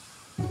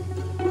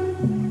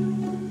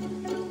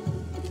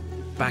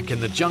 Back in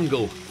the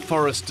jungle,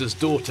 Forrester's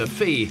daughter,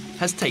 Fee,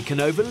 has taken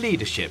over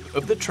leadership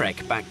of the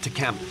trek back to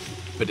camp.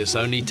 But it's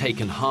only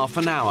taken half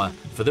an hour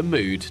for the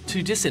mood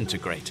to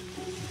disintegrate.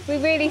 We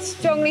really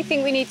strongly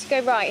think we need to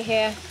go right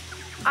here.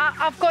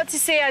 I've got to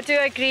say, I do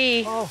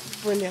agree. Oh,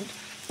 brilliant.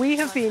 We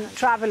have been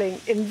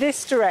travelling in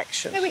this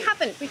direction. No, we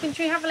haven't. We've been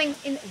travelling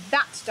in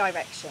that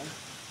direction.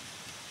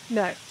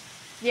 No.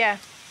 Yeah.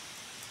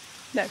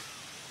 No.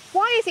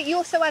 Why is it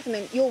you're so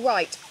adamant you're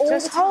right all the time?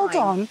 Just hold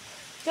on.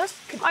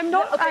 I'm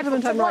not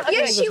adamant I'm right.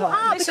 Yes, you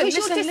are, Listen,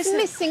 because you're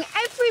dismissing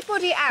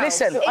everybody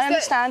else. Listen, I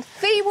understand.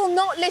 Fee will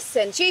not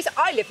listen.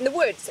 I live in the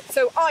woods,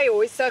 so I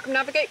always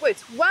circumnavigate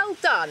woods. Well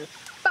done.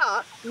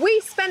 But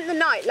we spent the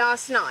night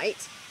last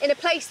night in a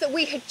place that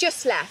we had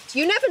just left.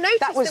 You never noticed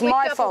That was we'd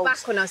my double fault.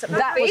 back on us.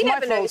 That was we my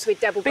never fault. noticed we'd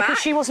double back.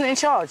 Because she wasn't in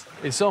charge.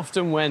 It's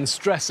often when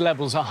stress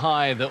levels are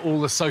high that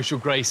all the social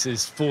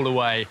graces fall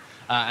away,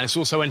 and it's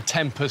also when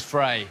tempers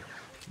fray.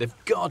 They've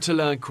got to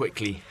learn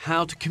quickly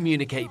how to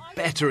communicate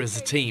better as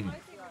a team.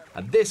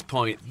 At this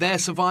point, their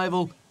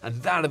survival and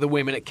that of the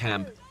women at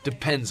camp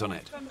depends on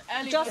it.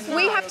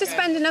 We have to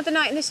spend another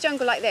night in this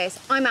jungle like this.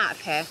 I'm out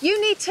of here. You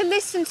need to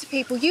listen to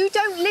people. You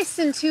don't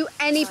listen to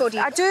anybody.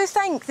 I do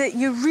think that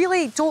you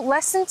really don't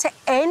listen to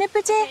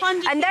anybody.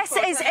 And this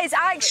is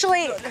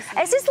actually,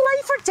 is this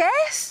life or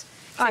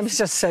death? I'm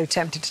just so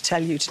tempted to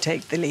tell you to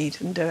take the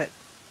lead and do it.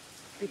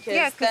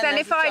 Yeah, because then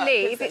if I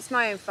leave, it's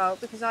my own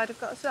fault because I'd have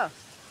got us lost.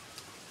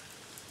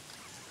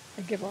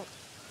 I give up.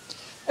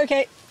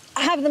 OK,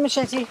 I have the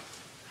machete.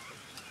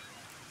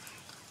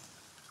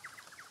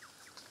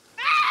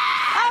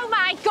 Oh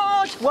my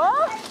God!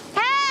 What?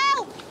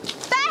 Help!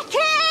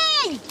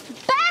 Becky!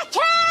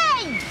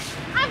 Becky!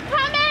 I'm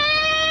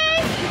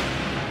coming!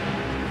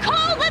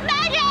 Call the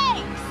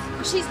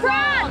medics! She's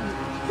Fran!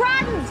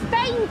 Fran's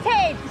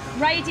fainted!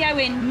 Radio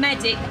in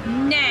medic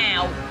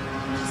now.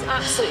 She's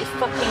absolutely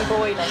fucking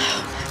boiling.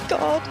 Oh my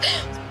God.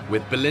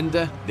 With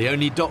Belinda, the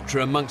only doctor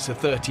amongst the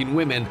 13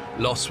 women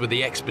lost with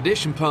the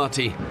expedition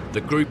party,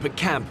 the group at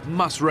camp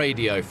must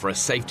radio for a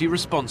safety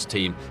response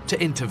team to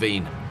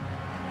intervene.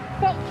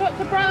 Foxtrot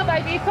to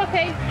Bravo, do you copy?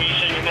 Can you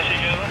send your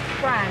message over?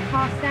 Fran,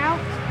 passed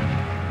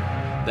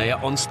out. They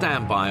are on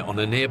standby on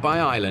a nearby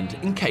island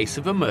in case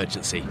of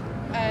emergency.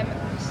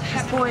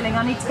 She's boiling.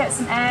 I need to get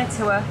some air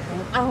to her.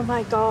 Oh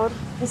my God.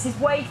 This is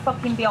way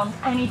fucking beyond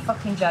any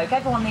fucking joke.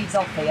 Everyone needs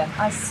off here.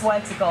 I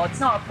swear to God. It's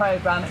not a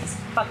programme. It's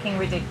fucking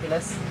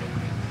ridiculous.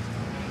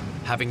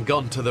 Having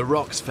gone to the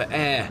rocks for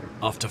air,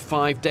 after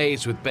 5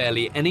 days with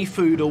barely any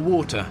food or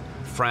water,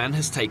 Fran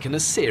has taken a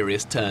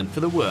serious turn for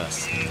the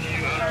worse.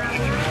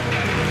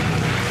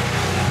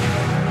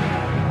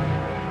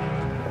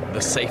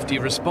 The safety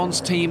response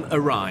team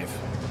arrive.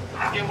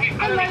 Yeah, we've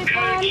got a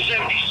code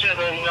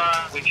 77.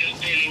 We're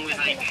just dealing with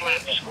a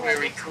collapse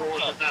query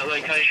cause at that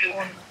location.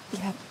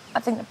 Yeah, I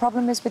think the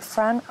problem is with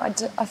Fran. I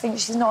think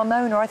she's not a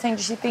moaner. I think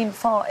she's been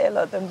far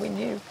iller than we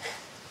knew.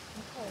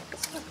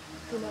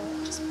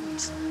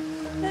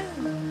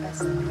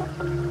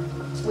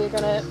 We're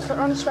going to put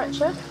her on a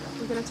stretcher,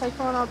 we're going to take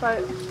her on our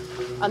boat,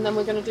 and then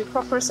we're going to do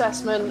proper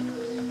assessment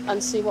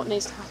and see what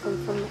needs to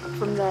happen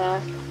from there.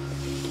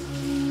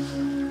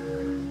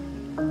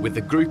 With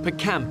the group at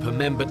camp a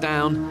member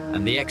down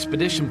and the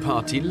expedition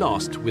party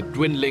lost with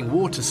dwindling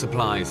water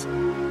supplies,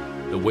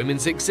 the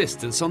women's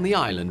existence on the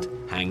island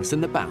hangs in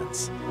the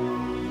balance.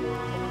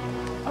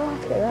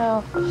 Okay,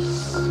 well.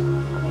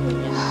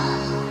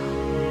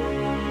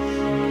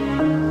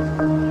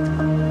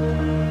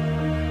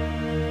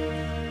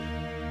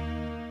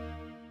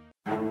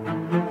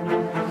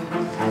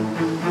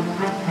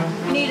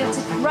 We need her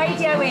to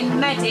radio in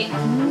medic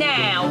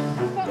now.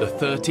 The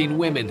 13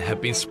 women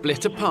have been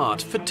split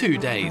apart for 2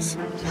 days.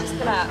 She's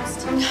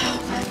collapsed.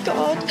 Oh my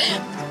God.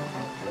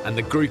 And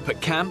the group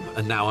at camp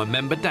are now a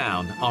member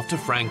down after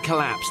Fran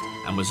collapsed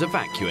and was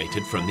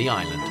evacuated from the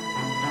island.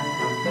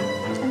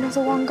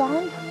 Another one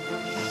gone?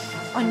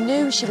 I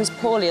knew she was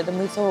poorlier than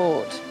we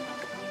thought.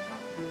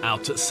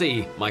 Out at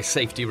sea, my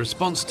safety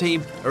response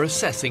team are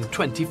assessing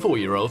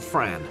 24-year-old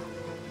Fran.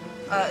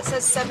 It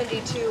says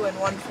 72 and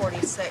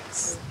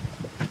 146.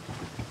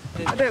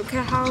 I don't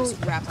care how,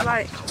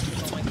 like,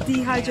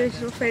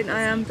 dehydrated or faint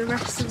I am, the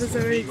rest of us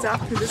are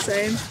exactly the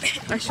same.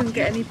 I shouldn't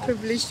get any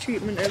privileged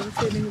treatment over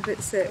feeling a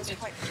bit sick.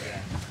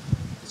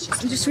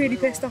 I'm just really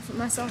pissed off at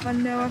myself. I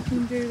know I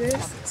can do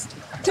this.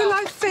 Till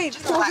I faint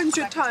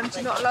 400 times,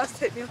 you're not allowed to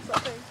take me off that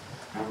thing.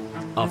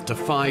 After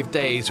 5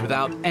 days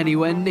without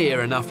anywhere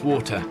near enough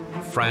water,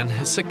 Fran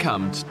has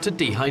succumbed to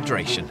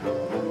dehydration.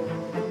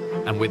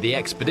 And with the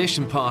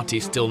expedition party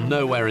still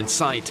nowhere in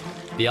sight,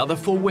 the other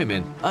 4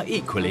 women are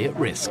equally at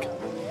risk.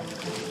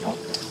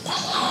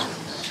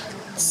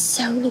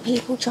 So many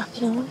people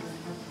dropping off.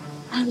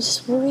 I'm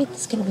just worried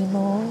there's going to be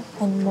more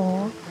and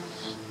more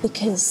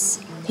because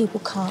people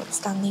can't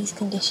stand these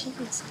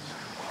conditions.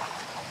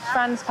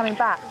 Fran's coming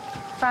back.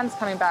 Fran's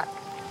coming back.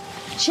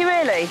 She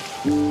really?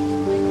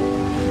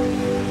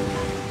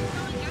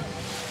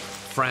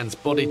 Fran's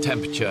body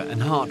temperature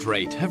and heart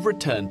rate have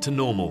returned to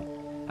normal.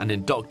 And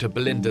in Dr.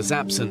 Belinda's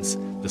absence,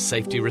 the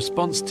safety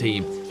response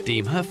team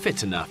deem her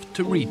fit enough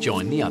to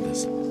rejoin the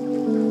others.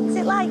 Is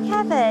it like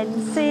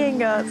heaven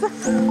seeing us?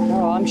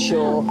 Oh, I'm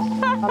sure.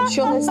 I'm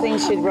sure there's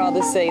things she'd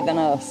rather see than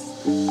us.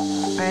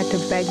 I had to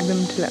beg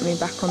them to let me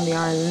back on the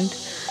island.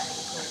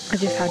 I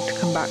just had to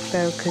come back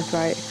though, because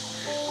like,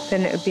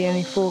 then it would be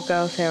only 4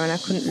 girls here and I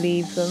couldn't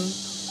leave them.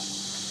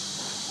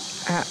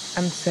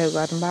 I'm so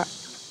glad I'm back.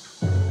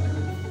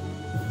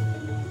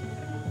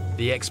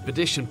 The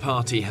expedition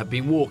party have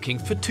been walking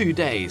for 2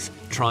 days,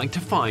 trying to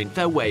find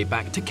their way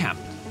back to camp.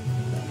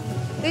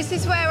 This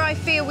is where I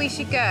feel we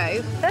should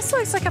go. This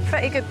looks like a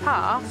pretty good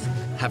path.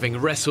 Having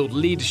wrestled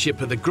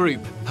leadership of the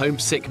group,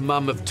 homesick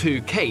mum of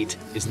 2 Kate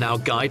is now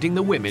guiding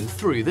the women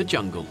through the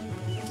jungle.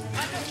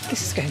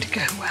 This is going to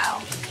go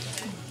well.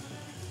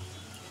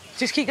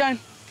 Just keep going.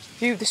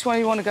 This way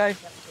you want to go.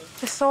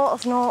 The thought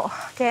of not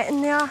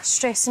getting there,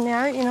 stressing me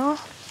out, you know.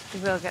 We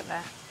will get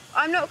there.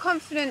 I'm not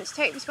confident to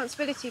take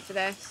responsibility for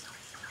this.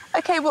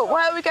 OK, well,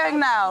 where are we going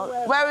now?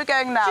 Where are we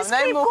going now? Just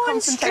no keep more going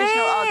confrontational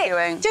straight.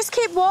 arguing. Just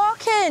keep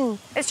walking.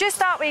 It's just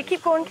that way.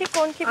 Keep going, keep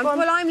going, keep going.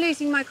 Well, I'm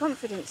losing my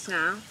confidence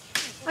now.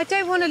 I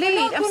don't want to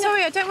lead. I'm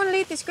sorry, I don't want to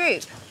lead this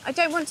group. I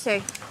don't want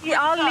to.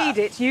 Yeah, I'll lead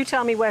it. You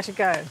tell me where to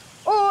go.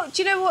 Or,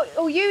 do you know what?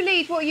 Or you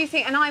lead what you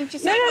think, and I'm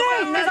just saying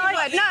another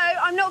word. No,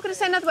 I'm not going to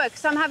say another word,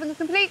 because I'm having a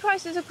complete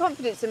crisis of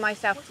confidence in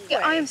myself.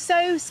 I am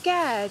so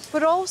scared.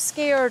 We're all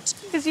scared.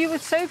 Because you were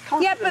so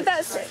confident. Yeah, but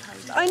that's...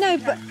 I know,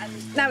 but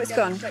now it's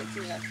gone.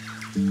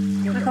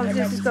 My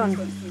confidence is gone.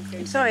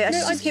 I'm sorry, I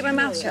should just keep my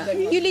mouth shut.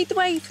 You lead the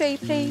way, Fee,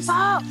 please.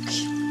 Fuck!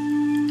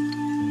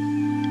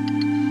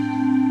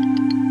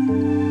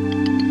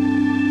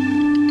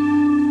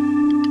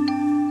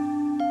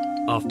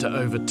 After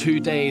over 2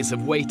 days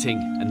of waiting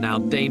and now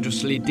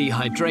dangerously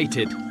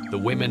dehydrated, the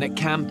women at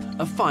camp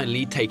are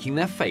finally taking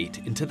their fate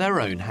into their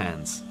own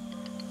hands.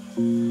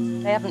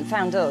 They haven't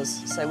found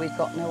us, so we've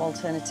got no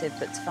alternative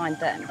but to find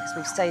them, because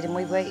we've stayed and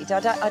we've waited,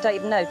 I don't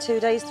even know, 2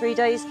 days, 3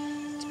 days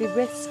to be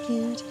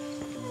rescued.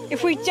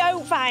 If we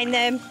don't find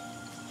them,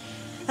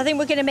 I think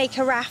we're going to make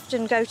a raft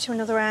and go to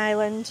another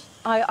island.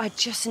 I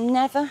just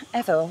never,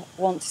 ever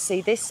want to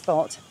see this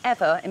spot,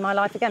 ever, in my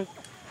life again.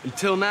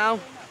 Until now,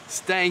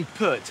 staying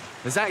put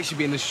has actually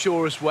been the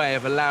surest way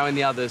of allowing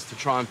the others to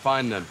try and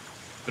find them.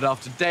 But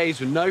after days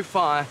with no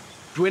fire,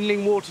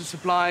 dwindling water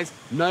supplies,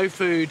 no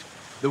food,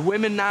 the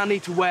women now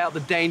need to weigh out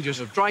the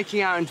dangers of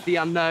striking out into the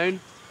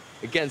unknown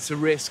against the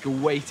risk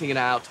of waiting it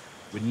out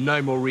with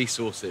no more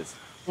resources.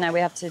 Now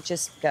we have to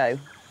just go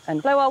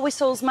and blow our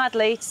whistles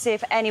madly to see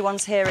if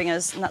anyone's hearing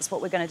us, and that's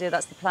what we're going to do.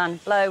 That's the plan.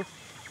 Blow,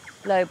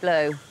 blow,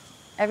 blow.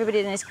 Everybody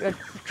in this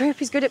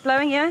group is good at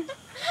blowing, yeah?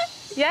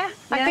 Yeah,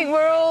 I think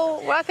we're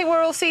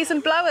all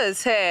seasoned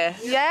blowers here.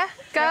 Yeah,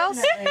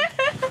 girls?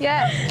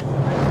 Yeah.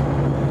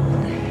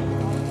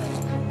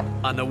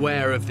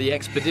 Unaware of the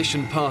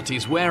expedition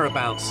party's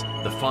whereabouts,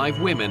 the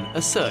 5 women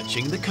are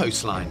searching the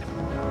coastline.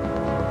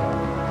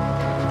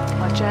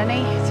 Our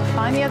journey to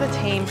find the other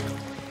team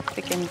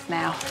begins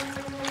now.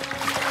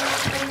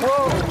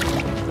 Whoa!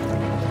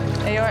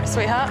 Are you all right,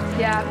 sweetheart?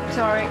 Yeah,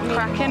 sorry.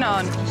 Cracking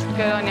on.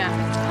 Good on ya.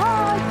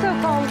 Oh, it's so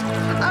cold.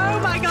 Oh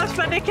my gosh,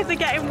 my knickers are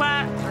getting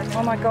wet.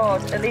 Oh my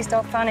God, at least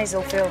our fannies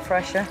will feel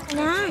fresher.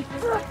 No.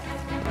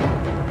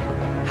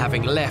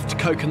 Having left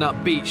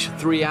Coconut Beach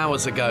 3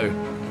 hours ago,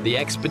 the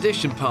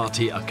expedition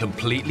party are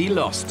completely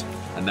lost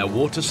and their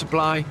water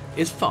supply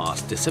is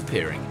fast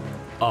disappearing.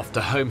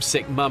 After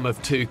homesick mum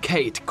of 2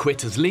 Kate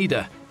quit as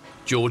leader,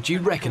 Georgie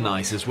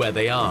recognises where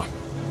they are.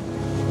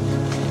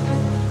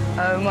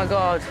 Oh my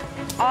God,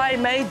 I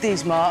made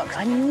these marks.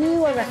 I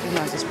knew I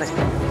recognised this place.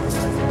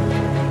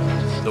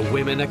 The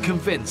women are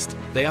convinced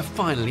they are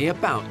finally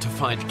about to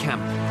find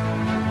camp.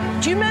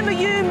 Do you remember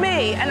you,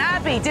 me, and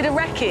Abby did a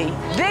recce?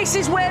 This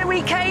is where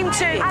we came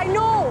to. I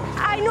know,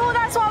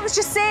 that's what I was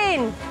just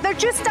saying. They're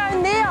just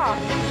down there.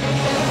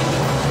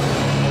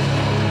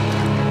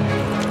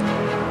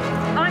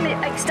 I'm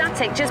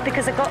ecstatic just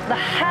because I got the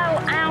hell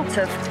out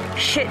of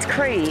Shit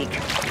Creek.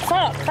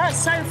 Fuck, that's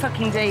so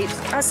fucking deep.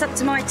 That's up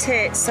to my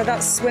tits, so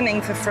that's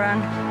swimming for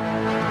Fran.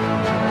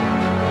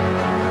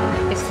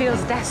 It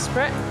feels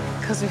desperate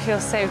because we feel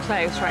so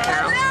close right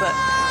now, but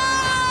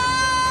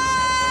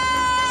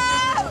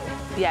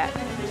yeah,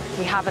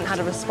 we haven't had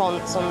a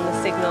response on the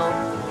signal.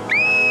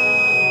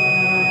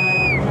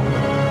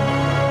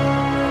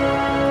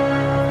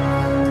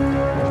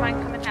 Try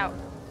and come and help.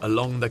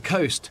 Along the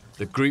coast,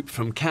 the group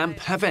from camp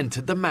have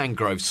entered the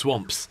mangrove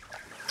swamps.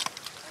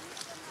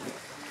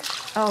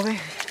 Oh, baby.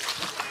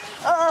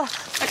 Oh,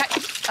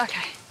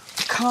 okay.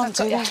 Can't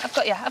do that. I've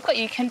got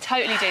you. You can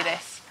totally do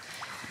this.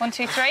 1,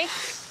 2, 3.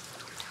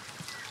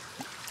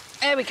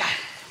 There we go.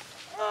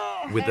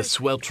 With the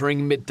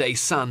sweltering midday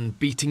sun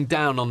beating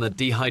down on the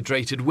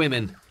dehydrated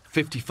women,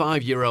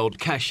 55-year-old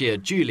cashier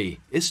Julie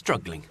is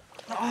struggling.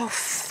 Oh,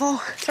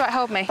 fuck. It's all right,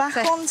 hold me. Back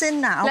one's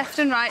in now. Left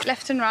and right,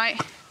 left and right.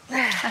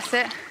 That's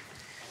it.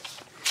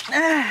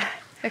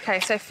 OK,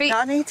 so feet...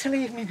 I need to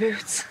leave my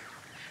boots.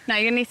 No,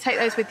 you're going to need to take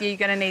those with you. You're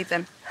going to need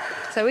them.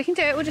 So we can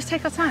do it. We'll just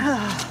take our time.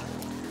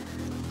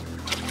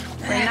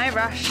 We're in no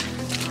rush.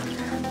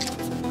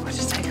 We'll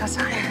just take our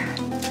time.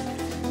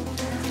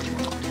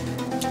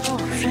 Oh,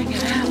 frig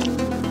it out.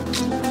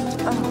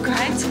 Oh,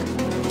 great.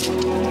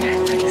 Yeah,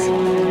 thanks.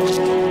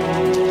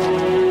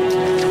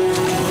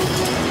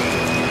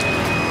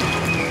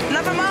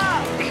 Another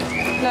mark!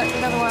 Look,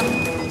 another one.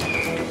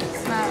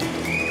 Snap.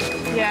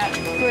 Yeah,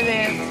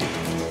 brilliant.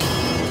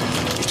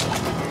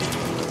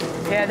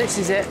 Yeah, this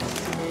is it.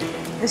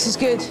 This is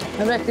good.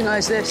 I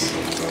recognise this.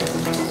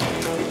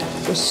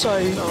 We're so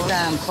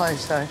damn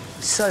close, though.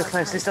 So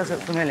close. This does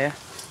look familiar.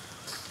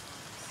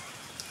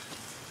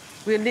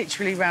 We're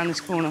literally round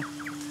this corner.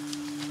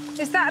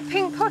 Is that a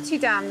pink potty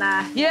down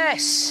there?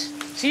 Yes.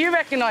 So you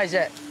recognise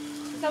it?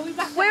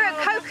 We're at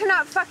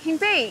Coconut fucking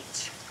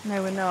Beach.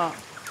 No, we're not.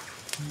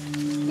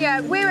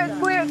 Yeah, we're at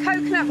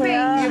Coconut Beach.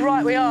 You're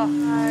right, we are.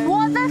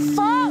 What the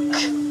fuck?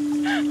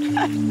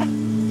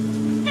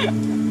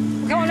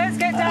 Come on, let's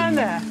get down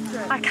there.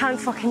 I can't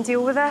fucking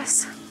deal with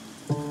this.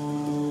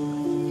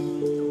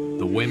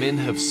 The women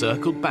have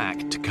circled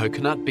back to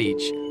Coconut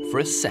Beach for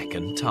a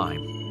second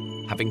time.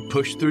 Having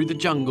pushed through the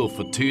jungle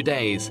for 2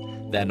 days,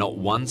 they're not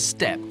one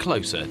step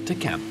closer to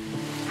camp.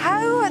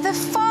 How the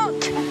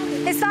fuck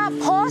is that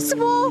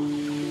possible?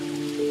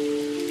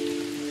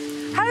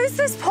 How is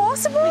this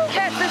possible? We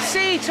kept the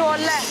sea to our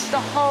left the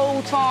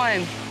whole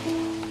time.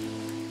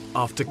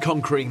 After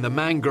conquering the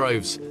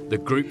mangroves, the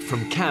group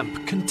from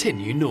camp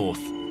continue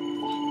north.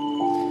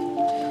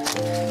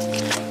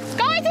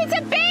 Guys, it's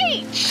a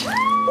beach!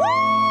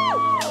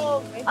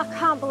 Woo! I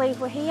can't believe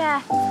we're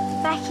here.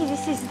 Becky,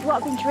 this is what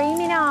I've been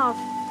dreaming of.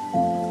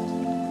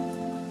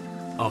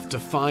 After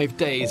 5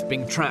 days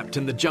being trapped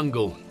in the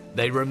jungle,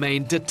 they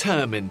remain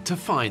determined to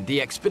find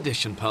the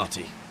expedition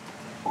party.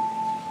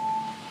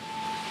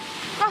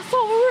 I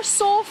thought we were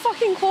so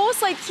fucking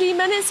close, like 3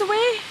 minutes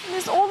away. And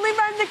it's only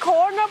round the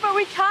corner, but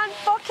we can't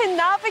fucking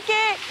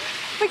navigate.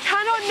 We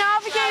cannot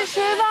navigate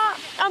through that.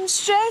 I'm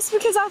stressed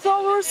because I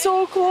thought we were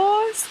so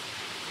close.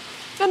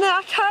 And then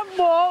I can't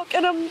walk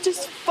and I'm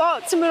just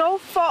fucked and we're all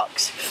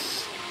fucked.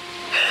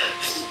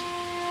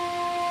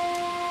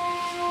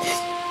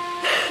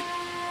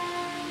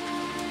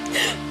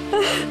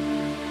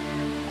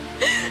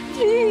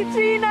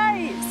 Three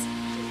nights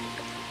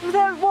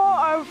without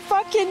water,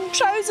 fucking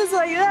trousers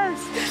like this.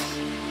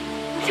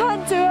 I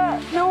can't do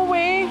it, no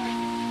way.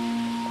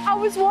 I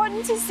was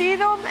wanting to see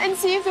them and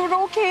see if they were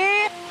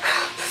okay.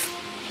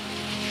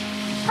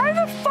 How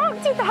the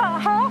fuck did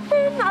that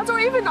happen? I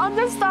don't even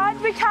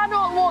understand. We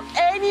cannot walk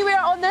anywhere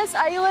on this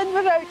island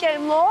without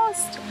getting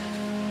lost.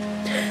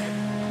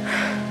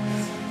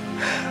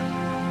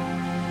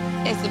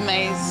 It's a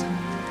maze.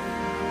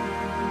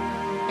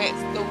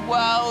 It's the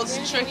world's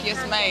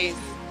trickiest maze.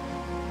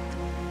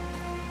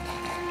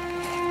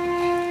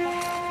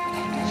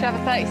 Should have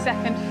a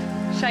 30-second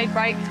shade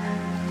break?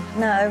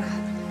 No.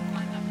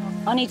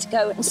 I need to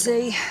go and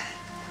see.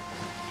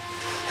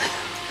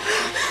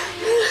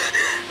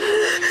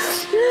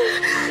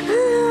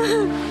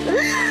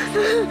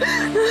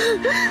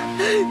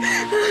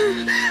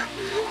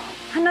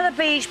 Another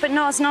beach, but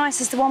not as nice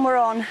as the one we're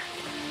on.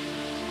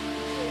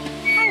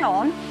 Hang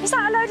on, is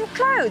that a load of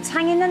clothes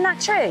hanging in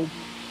that tree?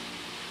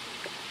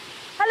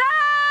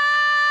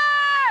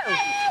 Hello!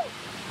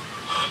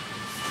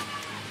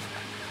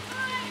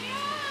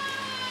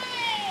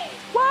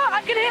 What?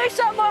 I can hear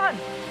someone!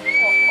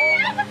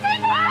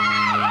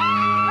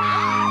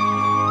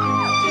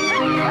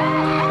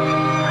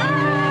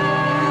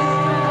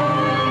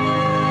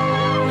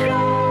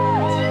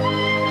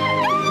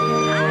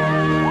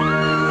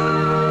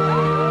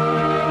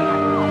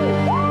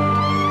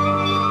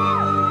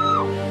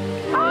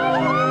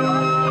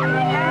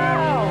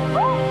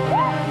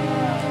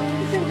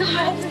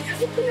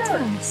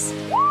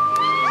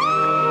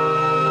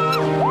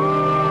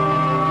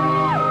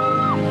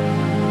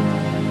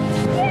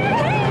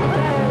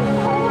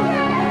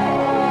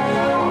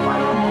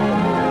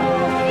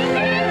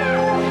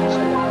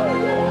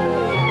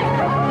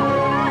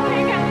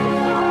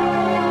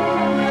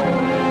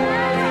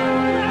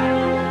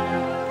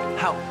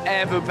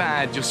 However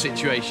bad your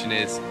situation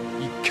is,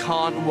 you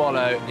can't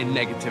wallow in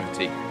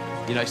negativity.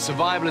 You know,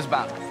 survival is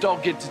about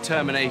dogged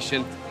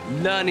determination,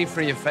 learning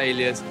from your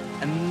failures,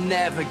 and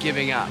never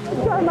giving up. I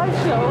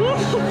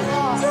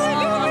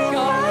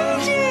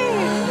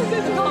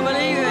can't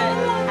believe it.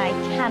 I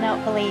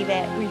cannot believe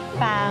it. We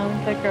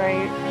found the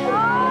group.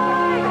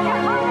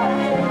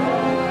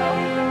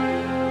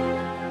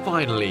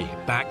 Finally,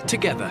 back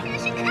together.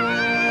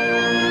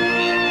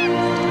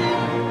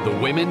 The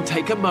women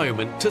take a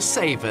moment to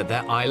savour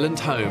their island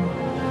home.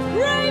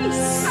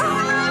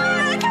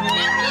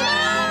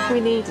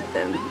 We needed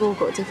them. We've all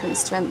got different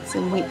strengths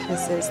and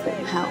weaknesses that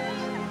can help.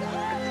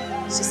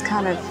 It's just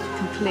kind of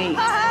complete.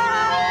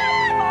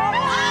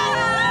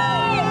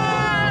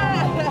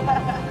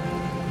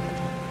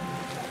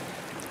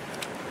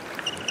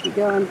 Keep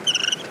going.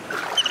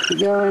 Keep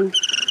going.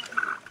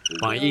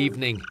 By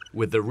evening,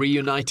 with the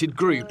reunited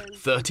group,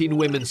 13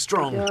 women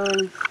strong,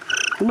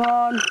 Come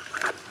on.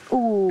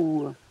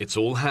 Ooh. it's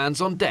all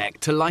hands on deck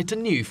to light a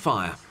new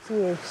fire.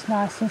 It's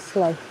nice and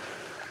slow.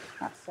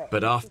 That's it.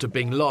 But after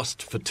being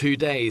lost for 2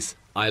 days,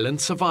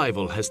 island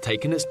survival has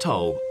taken its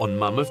toll on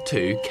mum of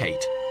two,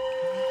 Kate.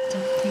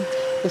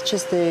 It's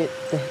just the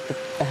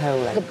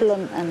whole end. The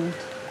blunt end.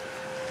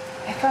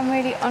 If I'm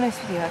really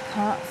honest with you, I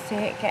can't see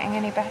it getting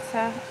any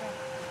better.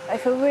 I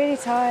feel really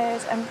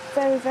tired. I'm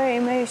very, very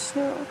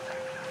emotional.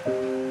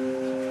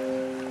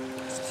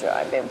 It's true,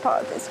 I'm being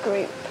part of this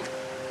group.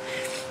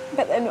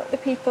 But they're not the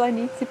people I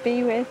need to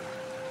be with.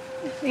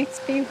 I need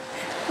to be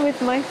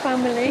with my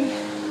family.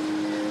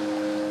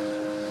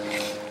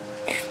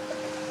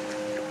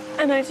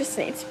 And I just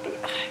need to be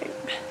at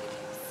home.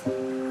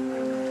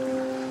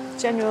 The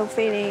general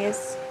feeling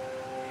is,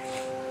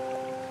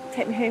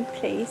 take me home,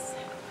 please.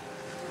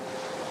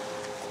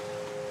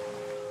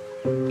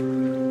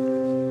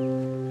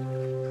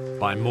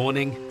 By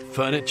morning,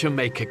 furniture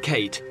maker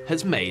Kate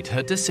has made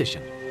her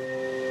decision. I'm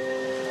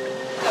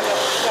not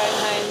going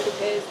home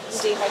because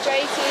I'm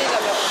dehydrated.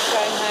 I'm not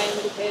going home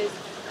because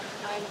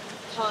I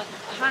can't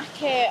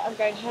hack it. I'm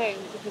going home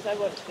because I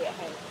want to be at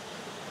home.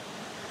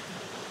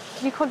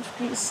 You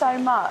contribute so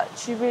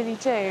much, you really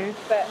do.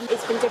 But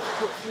it's been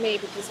difficult for me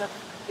because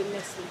I've been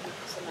missing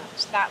people so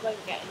much. That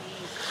won't get any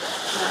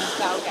easier.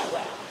 That'll get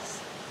worse.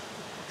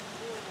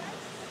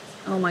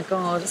 Oh my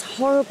God, it's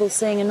horrible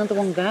seeing another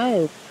one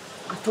go.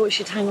 I thought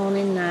she'd hang on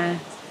in there.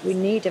 We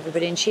need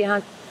everybody, and she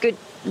had good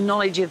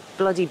knowledge of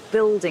bloody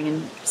building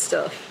and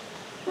stuff.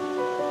 Mum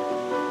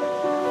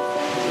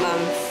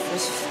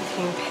was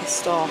fucking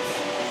pissed off.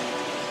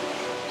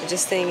 I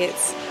just think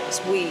it's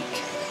weak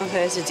of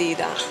her to do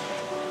that.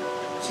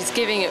 She's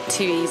giving up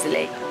too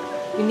easily.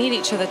 We need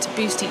each other to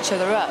boost each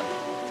other up.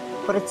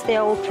 But it's the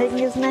old thing,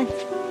 isn't it?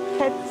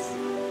 Kids,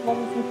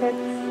 mums and kids.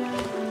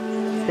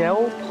 It's the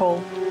old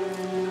pull.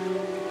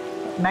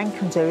 Men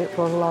can do it,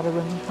 but a lot of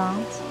women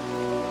can't.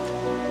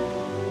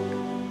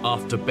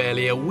 After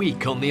barely a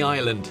week on the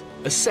island,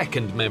 a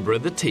second member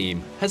of the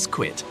team has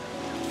quit.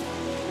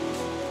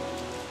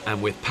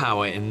 And with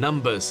power in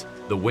numbers,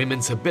 the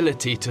women's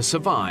ability to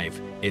survive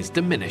is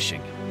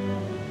diminishing.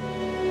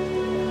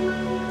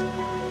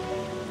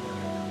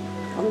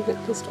 I'm a bit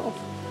pissed off.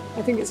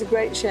 I think it's a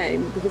great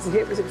shame because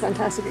it was a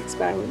fantastic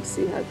experiment to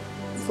see how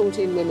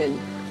 14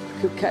 women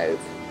could cope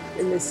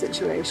in this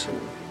situation.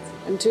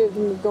 And 2 of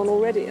them have gone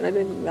already, and I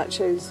don't think that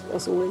shows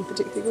us all in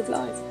particularly good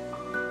light.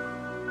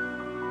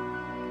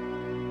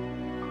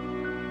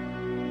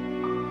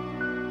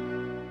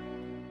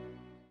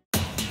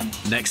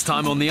 Next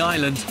time on the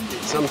island.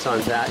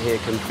 Sometimes out here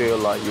can feel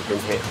like you've been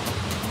hit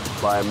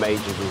by a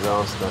major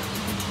disaster.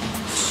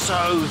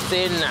 So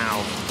thin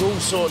now. All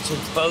sorts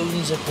of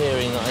bones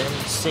appearing that I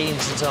haven't seen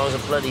since I was a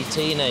bloody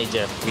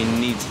teenager. We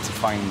need to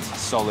find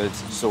solid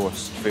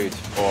source food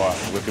or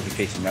we could be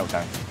facing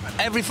meltdown.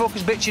 Every fuck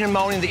is bitching and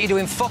moaning that you're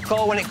doing fuck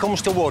all when it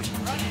comes to wood.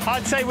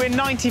 I'd say we're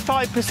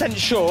 95%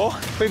 sure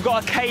we've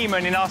got a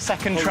caiman in our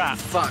second trap.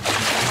 Fuck.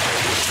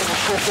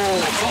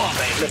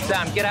 Look,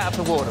 Sam, get out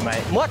of the water,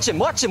 mate. Watch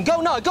him,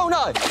 go now, go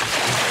now!